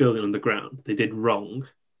 5-story building on the ground. They did wrong.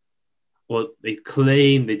 Or they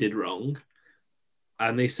claim they did wrong.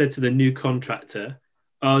 And they said to the new contractor,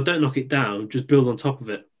 "Oh, don't knock it down. Just build on top of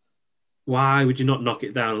it." Why would you not knock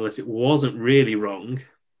it down unless it wasn't really wrong?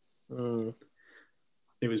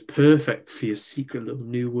 It was perfect for your secret little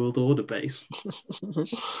New World Order base.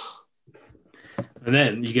 And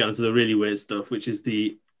then you get onto the really weird stuff, which is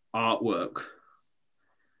the artwork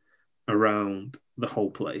around the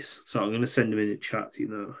whole place. So I'm going to send them in the chat to you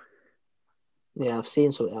now. Yeah, I've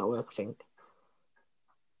seen some of the artwork, I think.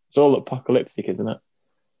 It's all apocalyptic, isn't it?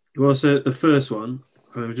 Well, so the first one,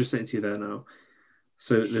 I'm just saying to you there now.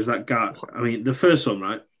 So there's that guy. I mean, the first one,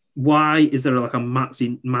 right? Why is there like a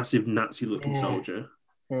massive Nazi-looking soldier?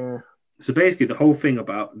 Yeah. So basically, the whole thing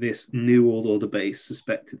about this New World Order base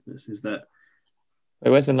suspectedness is that... Wait,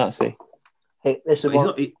 where's the Nazi? Hey, this is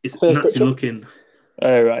it's Nazi-looking.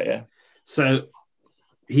 Oh, right, yeah. So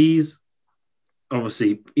he's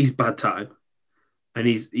bad time. And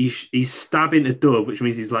he's stabbing a dove, which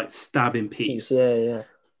means he's like stabbing peace. Yeah.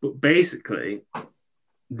 But basically,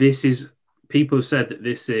 this is... People have said that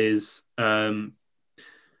this is New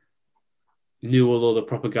World Order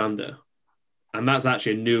propaganda. And that's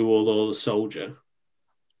actually a New World Order soldier.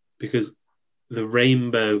 Because the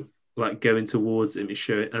rainbow like going towards him is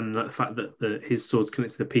showing, and the fact that his sword's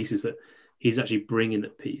connected to the pieces that he's actually bringing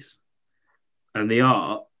that peace. And the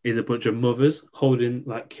art is a bunch of mothers holding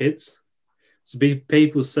like kids. So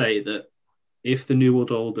people say that if the New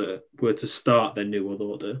World Order were to start their New World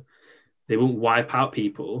Order, they won't wipe out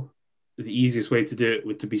people. The easiest way to do it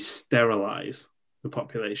would to be sterilize the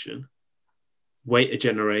population, wait a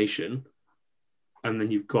generation, and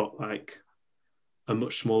then you've got like a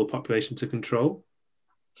much smaller population to control.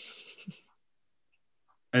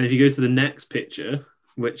 And if you go to the next picture,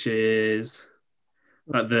 which is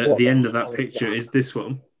like the end of that picture is this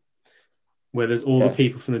one, where there's all the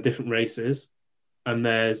people from the different races, and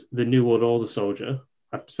there's the New World Order soldier,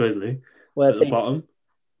 supposedly, Where's at the he? bottom.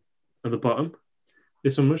 At the bottom.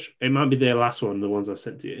 This one was. It might be the last one, the ones I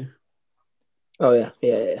sent to you. Oh yeah.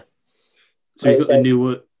 So you've It got the says new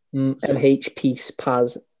word. MH Peace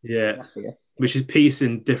Paz. Yeah. Mafia. Which is peace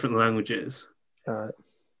in different languages. Right.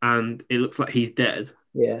 And it looks like he's dead.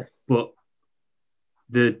 Yeah. But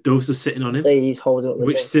the doves are sitting on him. Say he's holding up the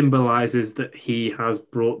which dove. symbolizes that he has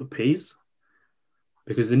brought the peace.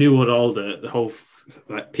 Because the New World Order, the whole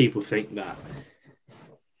people think that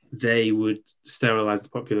they would sterilize the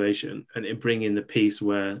population and it bring in the peace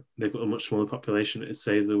where they've got a much smaller population and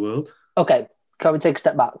save the world. Okay, can we take a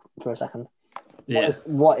step back for a second? Yeah,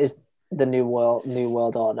 What is the New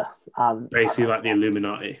World Order? basically like the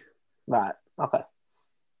Illuminati. Right. Okay.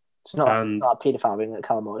 It's not a paedophile ring that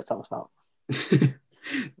Callum always talks about.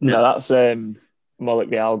 No, that's Moloch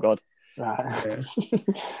the Owl God. Right. Yeah.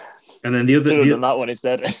 And then the other that one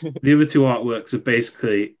instead. The other two artworks are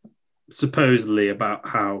basically supposedly about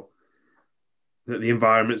how that the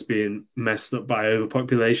environment's being messed up by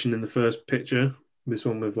overpopulation in the first picture. This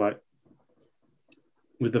one with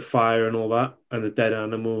the fire and all that, and the dead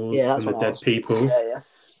animals and the dead people. Yeah.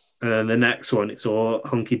 And then the next one, it's all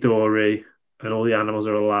hunky dory, and all the animals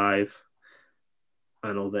are alive,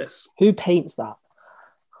 and all this. Who paints that?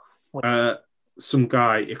 Some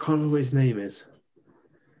guy. I can't remember what his name is,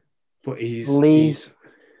 but he's Lee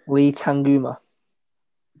Tanguma.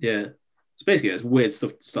 Yeah. So basically, it's weird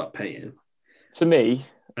stuff to start painting. To me,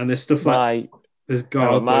 and there's stuff like there's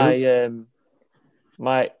gargoyles.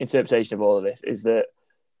 My interpretation of all of this is that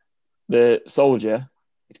the soldier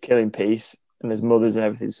is killing peace, and there's mothers and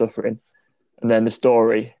everything suffering, and then the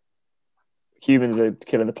story: humans are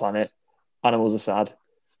killing the planet, animals are sad,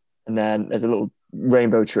 and then there's a little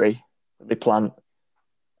rainbow tree that they plant.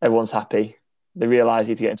 Everyone's happy. They realise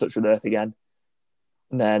they need to get in touch with Earth again.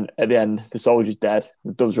 And then at the end, the soldier's dead.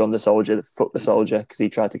 The doves are on the soldier that fucked the soldier because he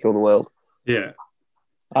tried to kill the world. Yeah.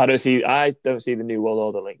 I don't see the New World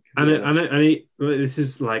Order link. This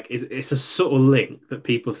is like it's a subtle link that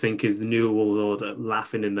people think is the New World Order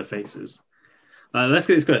laughing in their faces. Let's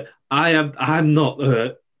get this clear. I'm not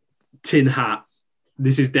a tin hat.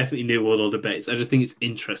 This is definitely New World Order based. I just think it's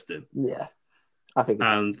interesting. Yeah, I think.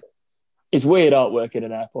 It's weird artwork in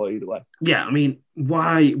an airport either way. Yeah, I mean,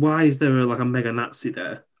 why is there a mega Nazi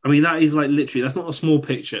there? I mean, that is literally, that's not a small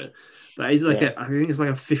picture. That is I think it's like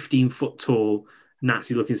a 15-foot tall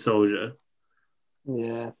Nazi looking soldier.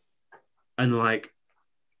 Yeah. And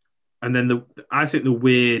then I think the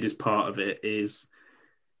weirdest part of it is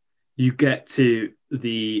you get to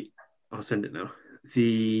I'll send it now.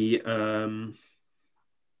 The I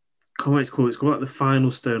can't wait to call it. It's called the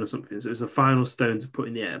final stone or something. So it's the final stone to put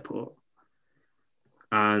in the airport.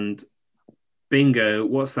 And bingo,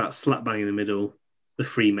 what's that slap bang in the middle? The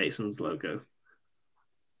Freemasons logo.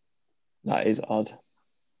 That is odd.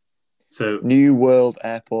 So New World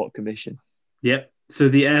Airport Commission. Yep. So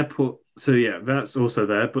the airport. So yeah, that's also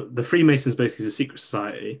there. But the Freemasons basically is a secret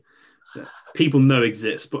society that people know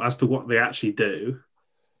exists, but as to what they actually do,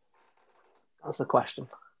 that's the question.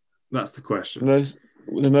 That's the question.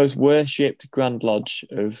 The most worshipped Grand Lodge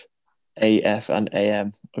of AF and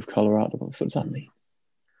AM of Colorado. What does that mean?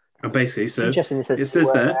 And basically, so interesting. It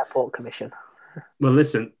says there Airport Commission. Well,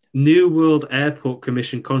 listen, New World Airport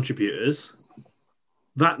Commission contributors.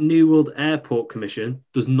 That New World Airport Commission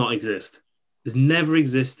does not exist. It's never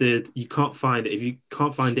existed. You can't find it. If you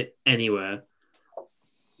can't find it anywhere,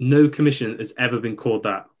 no commission has ever been called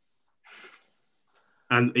that.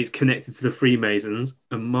 And it's connected to the Freemasons.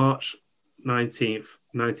 On March 19th,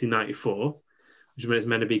 1994, which is when it's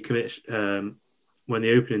meant to be when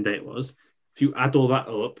the opening date was. If you add all that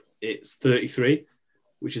up, it's 33,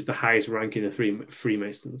 which is the highest rank in the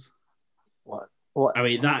Freemasons. What? I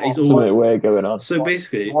mean, that is all weird going on. So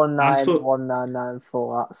basically,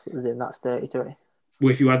 191994. That's 33.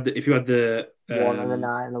 Well, if you add the 1 and the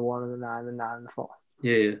 9, and the 1 and the 9, and the 9 and the 4.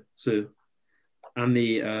 Yeah. So, and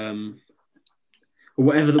the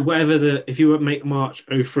whatever the if you make March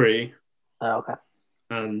 03. Oh, okay.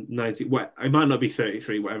 And 90. Well, it might not be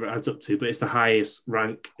 33, whatever it adds up to, but it's the highest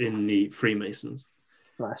rank in the Freemasons.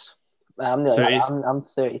 Nice. I'm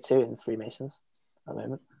 32 in the Freemasons at the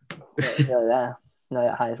moment. Nearly there. No,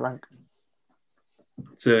 that highest rank.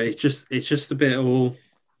 So it's just a bit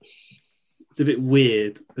it's a bit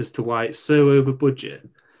weird as to why it's so over budget.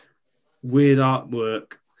 Weird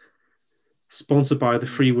artwork sponsored by the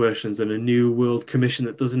Freemasons and a New World Commission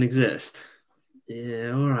that doesn't exist.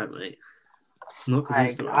 Yeah, all right, mate. I'm not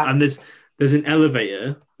convinced about it. And there's an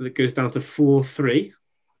elevator that goes down to 4-3,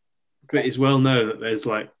 but it's well known that there's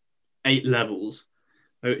 8 levels.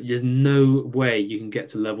 There's no way you can get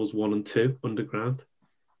to levels 1 and 2 underground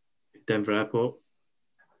at Denver Airport.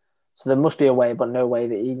 So there must be a way, but no way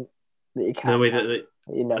that you can. No way that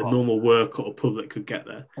you know a normal worker or public could get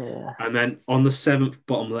there. Yeah. And then on the 7th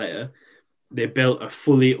bottom layer, they built a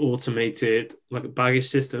fully automated like baggage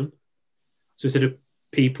system. So instead of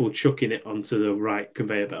people chucking it onto the right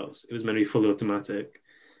conveyor belts, it was meant to be fully automatic.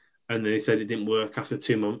 And they said it didn't work after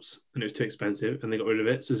 2 months and it was too expensive and they got rid of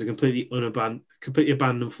it. So it's a completely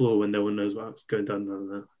abandoned floor when no one knows what's going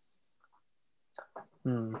down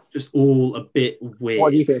there. Just all a bit weird.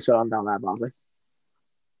 What do you think's going on down there, Barnsley?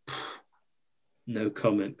 No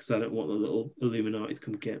comment, because I don't want the little Illuminati to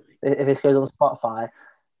come get me. If this goes on Spotify,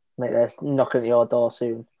 mate, they're knocking at your door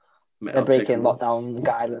soon. Mate, they're breaking lockdown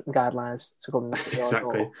guidelines to come knock at your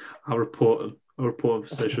exactly. door. I'll report them. I'll report them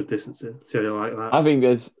for social distancing. See how they like that. I think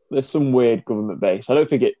there's some weird government base. I don't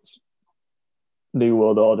think it's New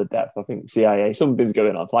World Order depth. I think CIA. Something's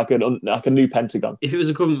going on, like a new Pentagon. If it was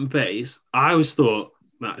a government base, I always thought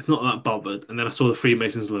that it's not that bothered. And then I saw the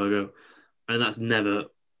Freemasons logo, and that's never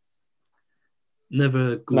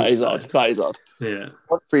good. That is odd. That is odd. Yeah.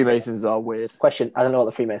 Freemasons are weird. Question: I don't know what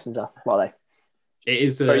the Freemasons are. What are they? It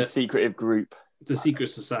is a very secretive group. It's a secret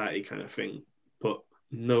society kind of thing, but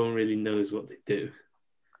no one really knows what they do.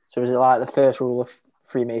 So is it like the first rule of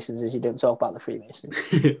Freemasons is you don't talk about the Freemasons?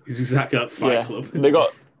 It's exactly like Fight Club. They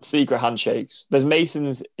got secret handshakes. There's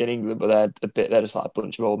Masons in England, but they're just like a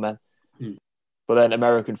bunch of old men. But then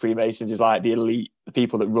American Freemasons is like the elite, the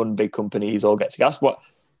people that run big companies all get together.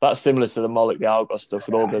 That's similar to the Moloch, the Argos stuff,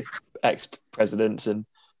 with all the ex-presidents and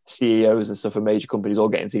CEOs and stuff of major companies all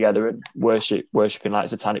getting together and worshipping like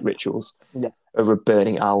satanic rituals over a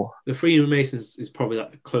burning owl. The Freemasons is probably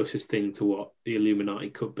like the closest thing to what the Illuminati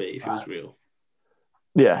could be if it was real.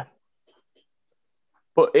 Yeah.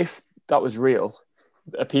 But if that was real,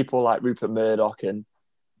 people like Rupert Murdoch and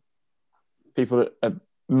people that are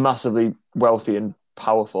massively wealthy and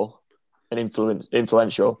powerful and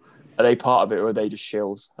influential, are they part of it or are they just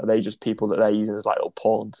shills? Are they just people that they're using as like little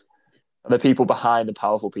pawns? Are the people behind the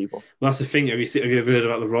powerful people? Well, that's the thing. Have you ever heard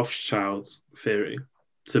about the Rothschild theory?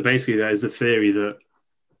 So basically, there's the theory that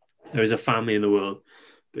there is a family in the world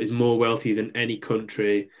that is more wealthy than any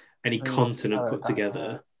country, any continent put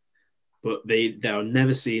together. But they are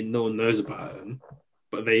never seen. No one knows about them.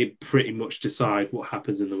 But they pretty much decide what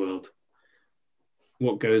happens in the world,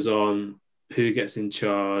 what goes on, who gets in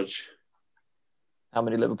charge. How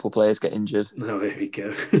many Liverpool players get injured? Oh, there we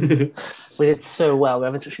go. We did so well. We're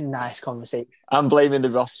having such a nice conversation. I'm blaming the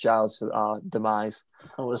Rothschilds for our demise.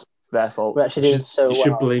 It was their fault. We're actually doing so well. You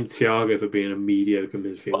should blame Thiago for being a mediocre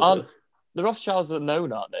midfielder. The Rothschilds are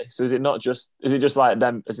known, aren't they? So is it just like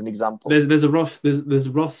them as an example? There's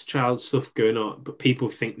Rothschild stuff going on, but people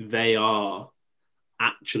think they are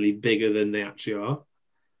actually bigger than they actually are.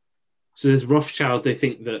 So there's Rothschild, they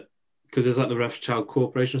think that because there's like the Rothschild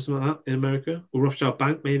Corporation or something like that in America, or Rothschild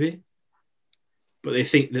Bank maybe. But they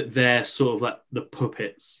think that they're sort of like the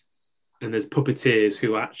puppets, and there's puppeteers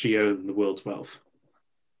who actually own the world's wealth.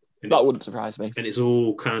 And that wouldn't surprise me. And it's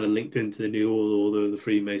all kind of linked into the New Order, the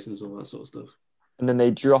Freemasons, all that sort of stuff. And then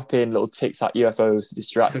they drop in little Tic Tac UFOs to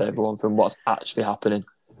distract everyone from what's actually happening.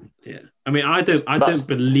 Yeah, I mean, I don't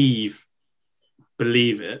believe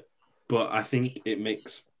it, but I think it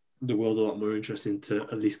makes the world a lot more interesting to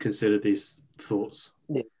at least consider these thoughts.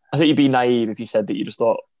 Yeah. I think you'd be naive if you said that you just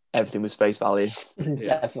thought everything was face value.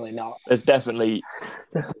 Definitely not. There's definitely,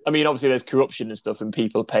 I mean, obviously there's corruption and stuff and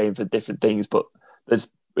people paying for different things, but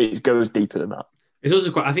it goes deeper than that. It's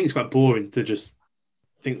also I think it's quite boring to just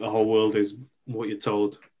think the whole world is what you're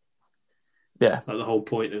told. Yeah. Like the whole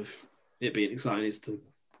point of it being exciting is to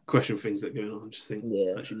question things that are going on. Just think,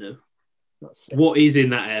 actually, no. What is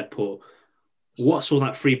in that airport? What's all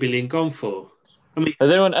that 3 billion gone for? I mean, has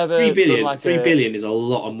anyone ever 3 billion? Done like 3 billion is a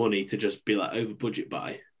lot of money to just be like over budget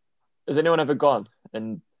by. Has anyone ever gone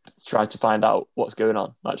and tried to find out what's going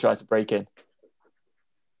on? Like try to break in?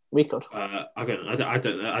 We could. I don't know. I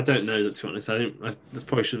don't know that, to be honest. That's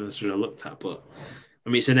probably shouldn't have looked at, but I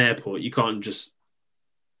mean, it's an airport. You can't just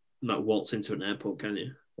like waltz into an airport, can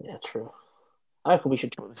you? Yeah, true. I reckon we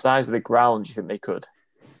should. The size of the ground, you think they could?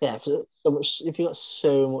 Yeah, if you got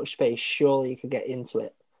so much space, surely you could get into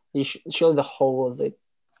it. Surely the whole of the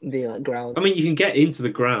ground. I mean, you can get into the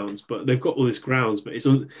grounds, but they've got all this grounds, but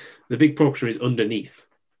the big problem is underneath.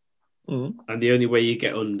 Mm. And the only way you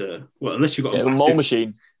get under, well, unless you've got a mole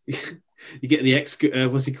machine, you get the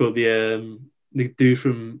what's he called, the dude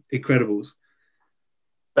from Incredibles,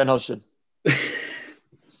 Ben Hodgson,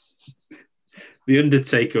 the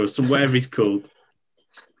Undertaker, or whatever he's called.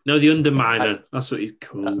 No, the Underminer. That's what he's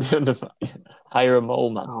called. Hire a mole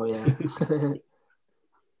man. Oh yeah.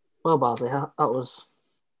 Well, Barnsley, that was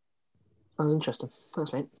interesting.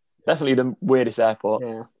 Thanks, mate. Definitely the weirdest airport.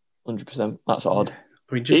 Yeah. 100%. That's odd.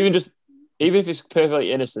 I mean, Even if it's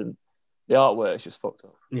perfectly innocent, the artwork's just fucked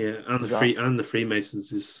up. Yeah, and the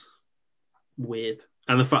Freemasons is weird,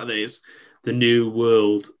 and the fact that it's the New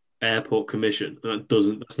World Airport Commission, and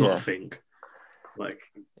that's not a thing. Like,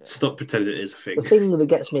 stop pretending it is a thing. The thing that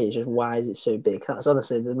gets me is just why is it so big? That's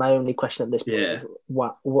honestly my only question at this point. Yeah.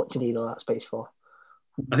 What do you need all that space for?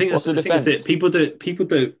 I think that's the defense. Thing is that people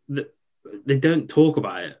don't talk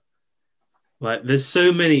about it. Like, there's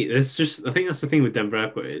so many. I think that's the thing with Denver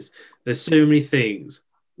Airport is there's so many things.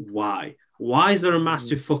 Why? Why is there a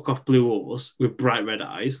massive fuck off blue horse with bright red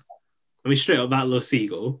eyes? I mean, straight up that little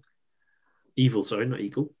seagull. Evil, sorry, not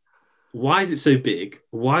eagle. Why is it so big?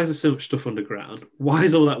 Why is there so much stuff underground? Why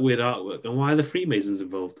is all that weird artwork? And why are the Freemasons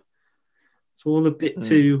involved? It's all a bit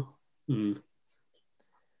too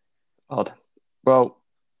odd. Well,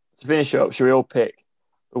 to finish up, should we all pick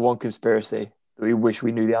the one conspiracy that we wish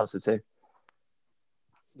we knew the answer to?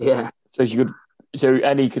 Yeah. So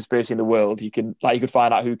any conspiracy in the world, you could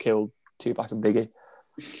find out who killed Tupac and Biggie.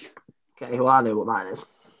 Okay, well, I know what mine is.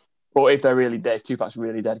 Or if they're really dead, if Tupac's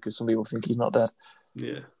really dead, because some people think he's not dead.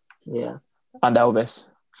 Yeah. Yeah. And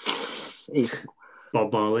Elvis.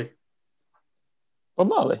 Bob Marley. Bob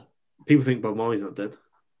Marley? People think Bob Marley's not dead.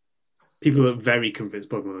 People are very convinced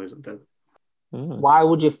Bob Marley's not dead. Why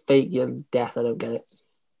would you fake your death? I don't get it.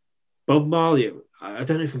 Bob Marley, I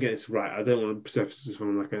don't know if I'm getting this right. I don't want to preface this when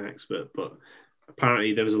I'm like an expert, but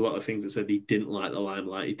apparently there was a lot of things that said he didn't like the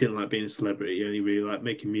limelight. He didn't like being a celebrity. He only really liked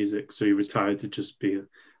making music. So he retired to just be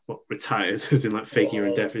retired, as in like faking your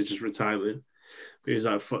own death is just retirement. But he was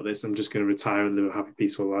like, fuck this, I'm just going to retire and live a happy,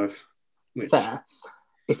 peaceful life. Fair.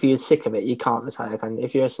 If you're sick of it, you can't retire.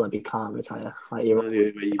 If you're a celeb, you can't retire. Like the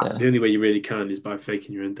only way you really can is by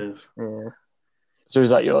faking your own death. Yeah. So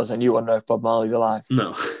is that yours? And you want to know if Bob Marley's alive?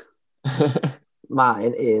 No.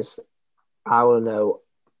 Mine is, I want to know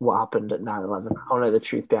what happened at 9/11. I want to know the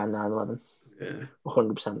truth behind 9/11. Yeah.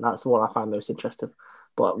 100%. That's the one I find most interesting.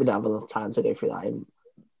 But we don't have enough time to go through that.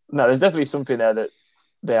 No, there's definitely something there that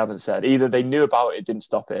they haven't said. Either they knew about it, didn't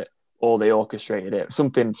stop it, or they orchestrated it.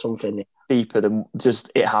 Something deeper than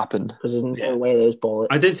just it happened. Because there's no way those bullets.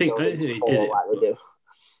 I don't think they did it. Like they do.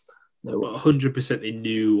 No. But 100% they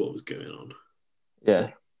knew what was going on.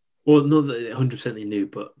 Yeah. Well, not that 100% they knew,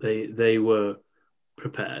 but they were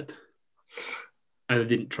prepared. And they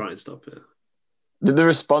didn't try and stop it. The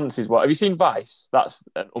response is what? Have you seen Vice? That's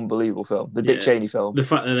an unbelievable film. The Dick Cheney film. The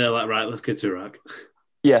fact that they're like, right, let's go to Iraq.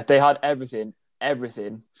 Yeah, they had everything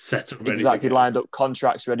set up ready, exactly lined up,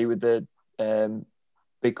 contracts ready with the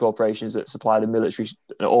big corporations that supply the military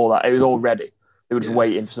and all that. It was all ready. They were just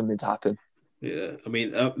waiting for something to happen. Yeah, I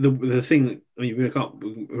mean, the thing. I mean,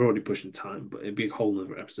 we're already pushing time, but it'd be a whole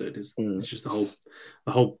other episode. It's just the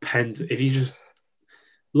whole If you just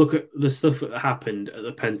look at the stuff that happened at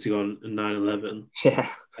the Pentagon in 9/11,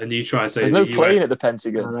 and you try to say there's no plane at the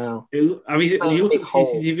Pentagon. I know. You look at the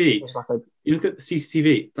CCTV. You look at the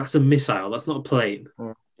CCTV. That's a missile. That's not a plane.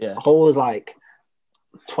 Yeah, the hole is like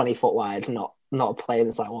 20 foot wide, not a plane.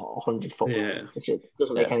 It's like 100 foot wide. Yeah, It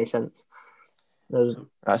doesn't make any sense.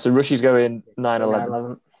 Right, so Rushy's going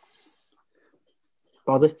 9/11.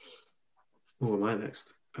 Was it? What am I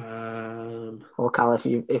next? Or Cal,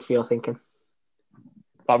 if you're thinking.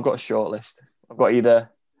 I've got a short list. I've got either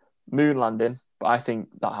moon landing, but I think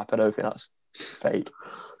that happened. I don't think that's fake.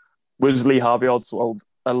 Was Lee Harvey Oswald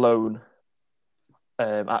a lone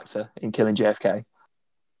actor in killing JFK?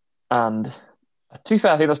 And to be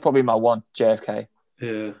fair, I think that's probably my one, JFK.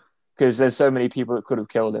 Yeah. Because there's so many people that could have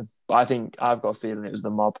killed him. But I think I've got a feeling it was the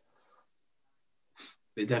mob.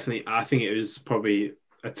 I think it was probably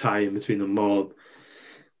a tie-in between the mob,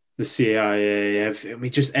 the CIA,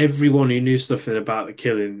 just everyone who knew stuff about the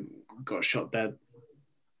killing got shot dead.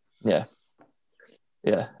 Yeah.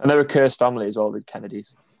 Yeah. And they're a cursed family as well, the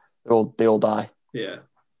Kennedys. They all die. Yeah.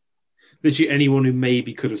 Literally anyone who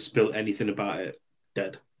maybe could have spilled anything about it,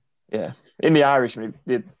 dead. Yeah. In The Irishman,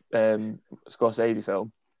 the Scorsese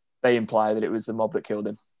film, they imply that it was the mob that killed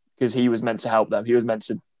him because he was meant to help them. He was meant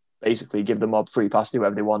to basically give the mob free pass to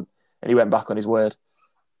whoever they want, and he went back on his word.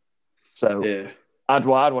 So yeah. I'd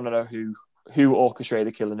want to know who orchestrated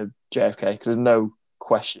the killing of JFK, because there's no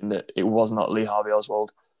question that it was not Lee Harvey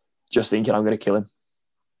Oswald just thinking, I'm going to kill him.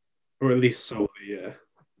 Or at least solely, yeah.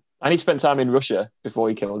 And he spent time in Russia before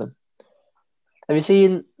he killed him. Have you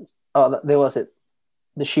seen, there was it,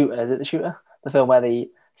 The Shooter, is it The Shooter? The film where they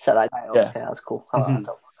set that title. Yeah. Okay, that's cool. I like that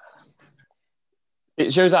film.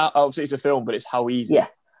 It shows how, obviously it's a film, but it's how easy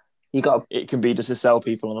it can be just to sell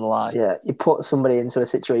people on a lie. Yeah, you put somebody into a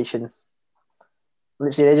situation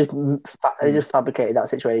Literally, they just fabricated that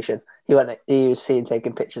situation. He was seen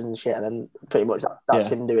taking pictures and shit, and then pretty much that's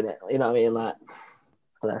him doing it. You know what I mean? Like,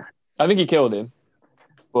 I don't know. I think he killed him,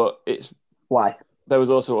 but it's Why? there was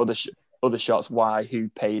also other shots. Why? Who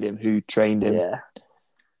paid him? Who trained him? Yeah.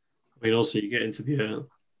 I mean, also you get into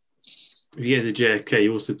if you get into JFK,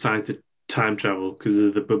 you also time travel because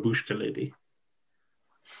of the babushka lady.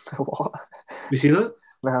 What? Have you seen that?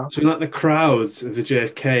 No. So in like the crowds of the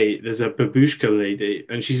JFK, there's a babushka lady,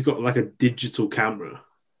 and she's got like a digital camera.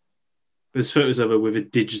 There's photos of her with a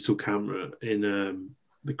digital camera in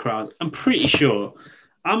the crowd. I'm pretty sure,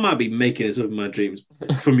 I might be making this up in my dreams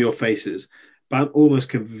from your faces, but I'm almost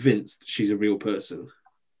convinced she's a real person.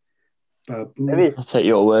 I'll take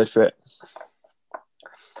your word for it.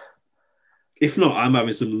 If not, I'm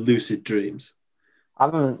having some lucid dreams. I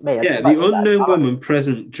haven't made the unknown woman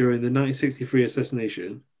present during the 1963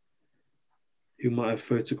 assassination who might have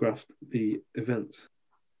photographed the event.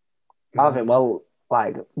 I'm having,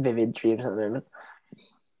 vivid dreams at the moment.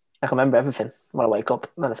 I can remember everything when I wake up,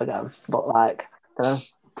 and then I forget them. But, I don't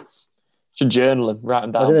know. Should journal them, write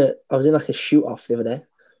them down. I was in like a shoot-off the other day.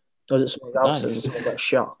 I was at someone's house and Nice. someone got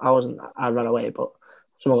shot. I ran away, but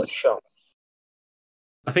someone got shot.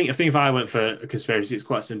 I think if I went for a conspiracy, it's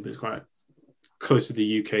quite simple. It's quite close to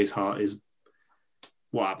the UK's heart is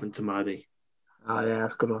what happened to Maddie. Oh, yeah,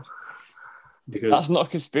 that's a good one. Because That's not a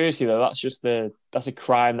conspiracy, though. That's just that's a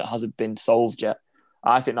crime that hasn't been solved yet.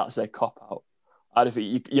 I think that's a cop-out. I don't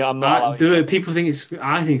think I'm not allowing people think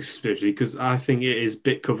I think it's conspiracy because I think it is a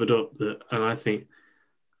bit covered up and I think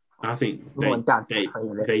they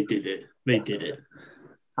did it. They did it.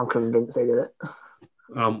 I'm convinced they did it.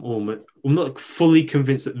 I'm not fully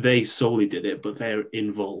convinced that they solely did it, but they're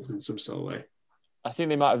involved in some sort of way. I think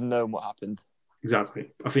they might have known what happened.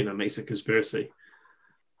 Exactly. I think that makes a conspiracy.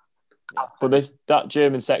 But that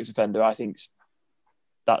German sex offender, I think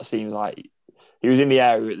that seems like he was in the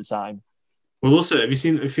area at the time. Well, also, have you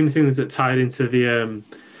seen things that tied into the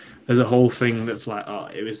there's a whole thing that's like,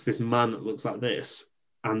 it was this man that looks like this,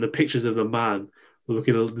 and the pictures of the man were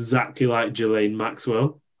looking exactly like Ghislaine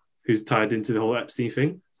Maxwell, who's tied into the whole Epstein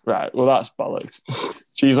thing. Right. Well, that's bollocks.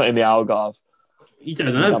 She's not in the Algarve. You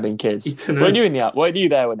don't know. Having kids. You don't know. Were you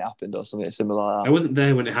there when it happened or something similar like that? I wasn't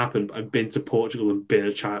there when it happened, but I've been to Portugal and been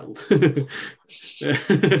a child.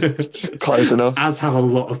 Close enough. As have a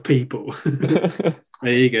lot of people.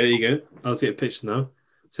 There you go. I'll take a picture now.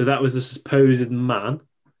 So that was a supposed man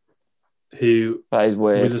who That is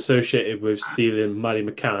weird. was associated with stealing Maddie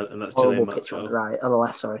McCann, and that's Ghislaine Maxwell. Right, on the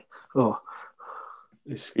left, sorry. Oh.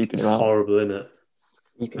 It's horrible, isn't it?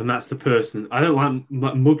 And that's the person. I don't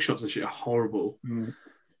like mugshots and shit are horrible. Mm.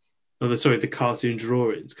 The cartoon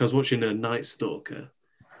drawings. Because I was watching a Night Stalker,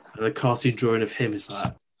 and the cartoon drawing of him is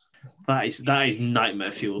like that is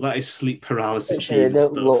nightmare fuel. That is sleep paralysis. They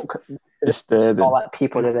don't stuff. look disturbing. all like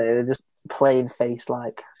people today. They're just plain face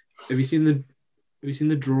like. Have you seen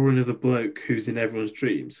the drawing of the bloke who's in everyone's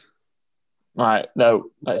dreams? Right,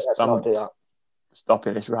 no, Let's not do that.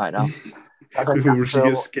 Stopping this right now. People should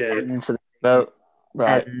get scared. No,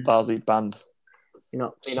 right, Barsley banned. You're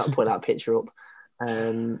not putting that picture up.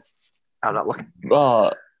 I'm not looking.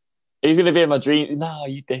 Oh, he's going to be in my dream. No,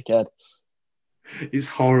 you dickhead. It's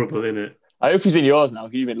horrible, isn't it? I hope he's in yours now.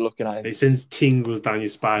 You've been looking at him. It sends tingles down your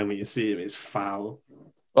spine when you see him. It's foul.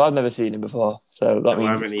 Well, I've never seen him before, so that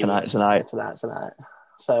means it's tonight. Tonight.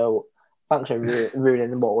 So, thanks for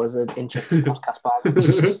ruining what was an interesting podcast, Bob.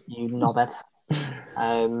 You knobhead.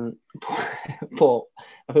 But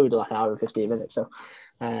I think we did like an hour and 15 minutes. So,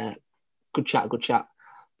 good chat.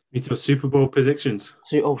 Me too. Super Bowl predictions.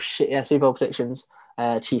 Super Bowl predictions.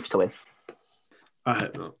 Chiefs to win. I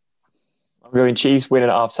hope not. I'm going Chiefs winning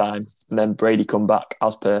at half time, and then Brady come back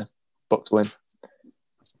as per Bucks win.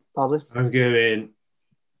 Barsley? I'm going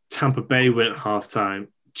Tampa Bay win at half time.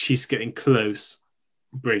 Chiefs getting close.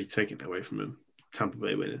 Brady taking it away from him. Tampa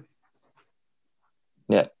Bay winning.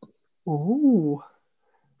 Yeah. Ooh.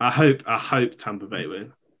 I hope Tampa Bay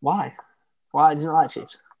win. Why? Why do you not like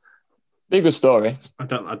Chiefs? Big good story. I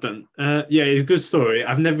don't. Yeah, it's a good story.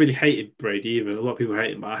 I've never really hated Brady either. A lot of people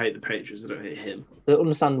hate him, but I hate the Patriots. I don't hate him. I don't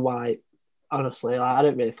understand why. Honestly, I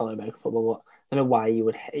don't really follow American football, but I don't know why you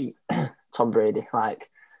would hate Tom Brady.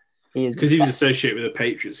 Because he was associated with the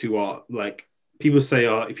Patriots, who are like people say,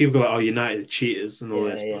 people go like, United are cheaters and all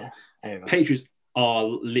this. Yeah. But Patriots are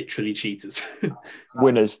literally cheaters.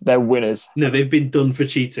 Winners. They're winners. No, they've been done for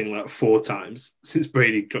cheating like 4 times since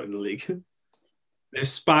Brady got in the league. They've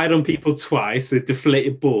spied on people twice. They've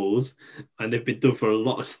deflated balls, and they've been done for a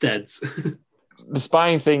lot of steads. The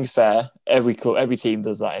spying thing's fair. Every team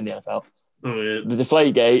does that in the NFL. Oh, yeah. The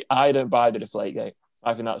Deflategate, I don't buy the Deflategate.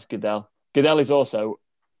 I think that's Goodell. Goodell is also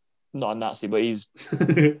not a Nazi, but he's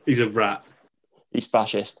He's a rat.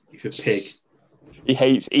 fascist. He's a pig. He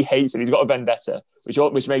hates him. He's got a vendetta,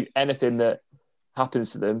 which makes anything that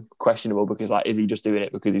happens to them questionable because, like, is he just doing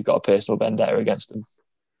it because he's got a personal vendetta against them?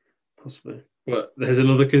 Possibly. But there's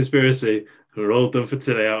another conspiracy. We're all done for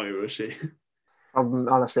today, aren't we, Rushy?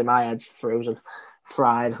 Honestly, my head's frozen,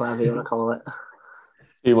 fried, whatever you want to call it.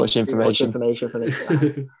 Too much Too much information. information for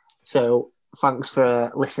me. So thanks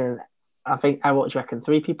for listening. I think, what do you reckon?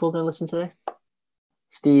 3 people are going to listen today?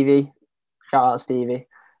 Stevie, shout out Stevie.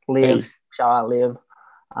 Liam, shout out Liam.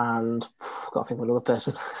 And I've got to think of another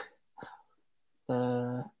person.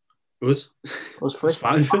 Us? Us 3. That's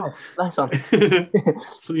 5. Nice one.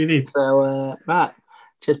 That's what you need. So, right.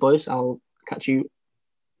 Cheers, boys. I'll catch you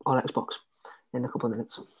on Xbox in a couple of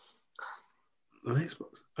minutes. On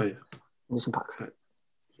Xbox? Oh, yeah. Do some packs.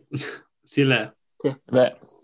 See you later. Yeah. Bet.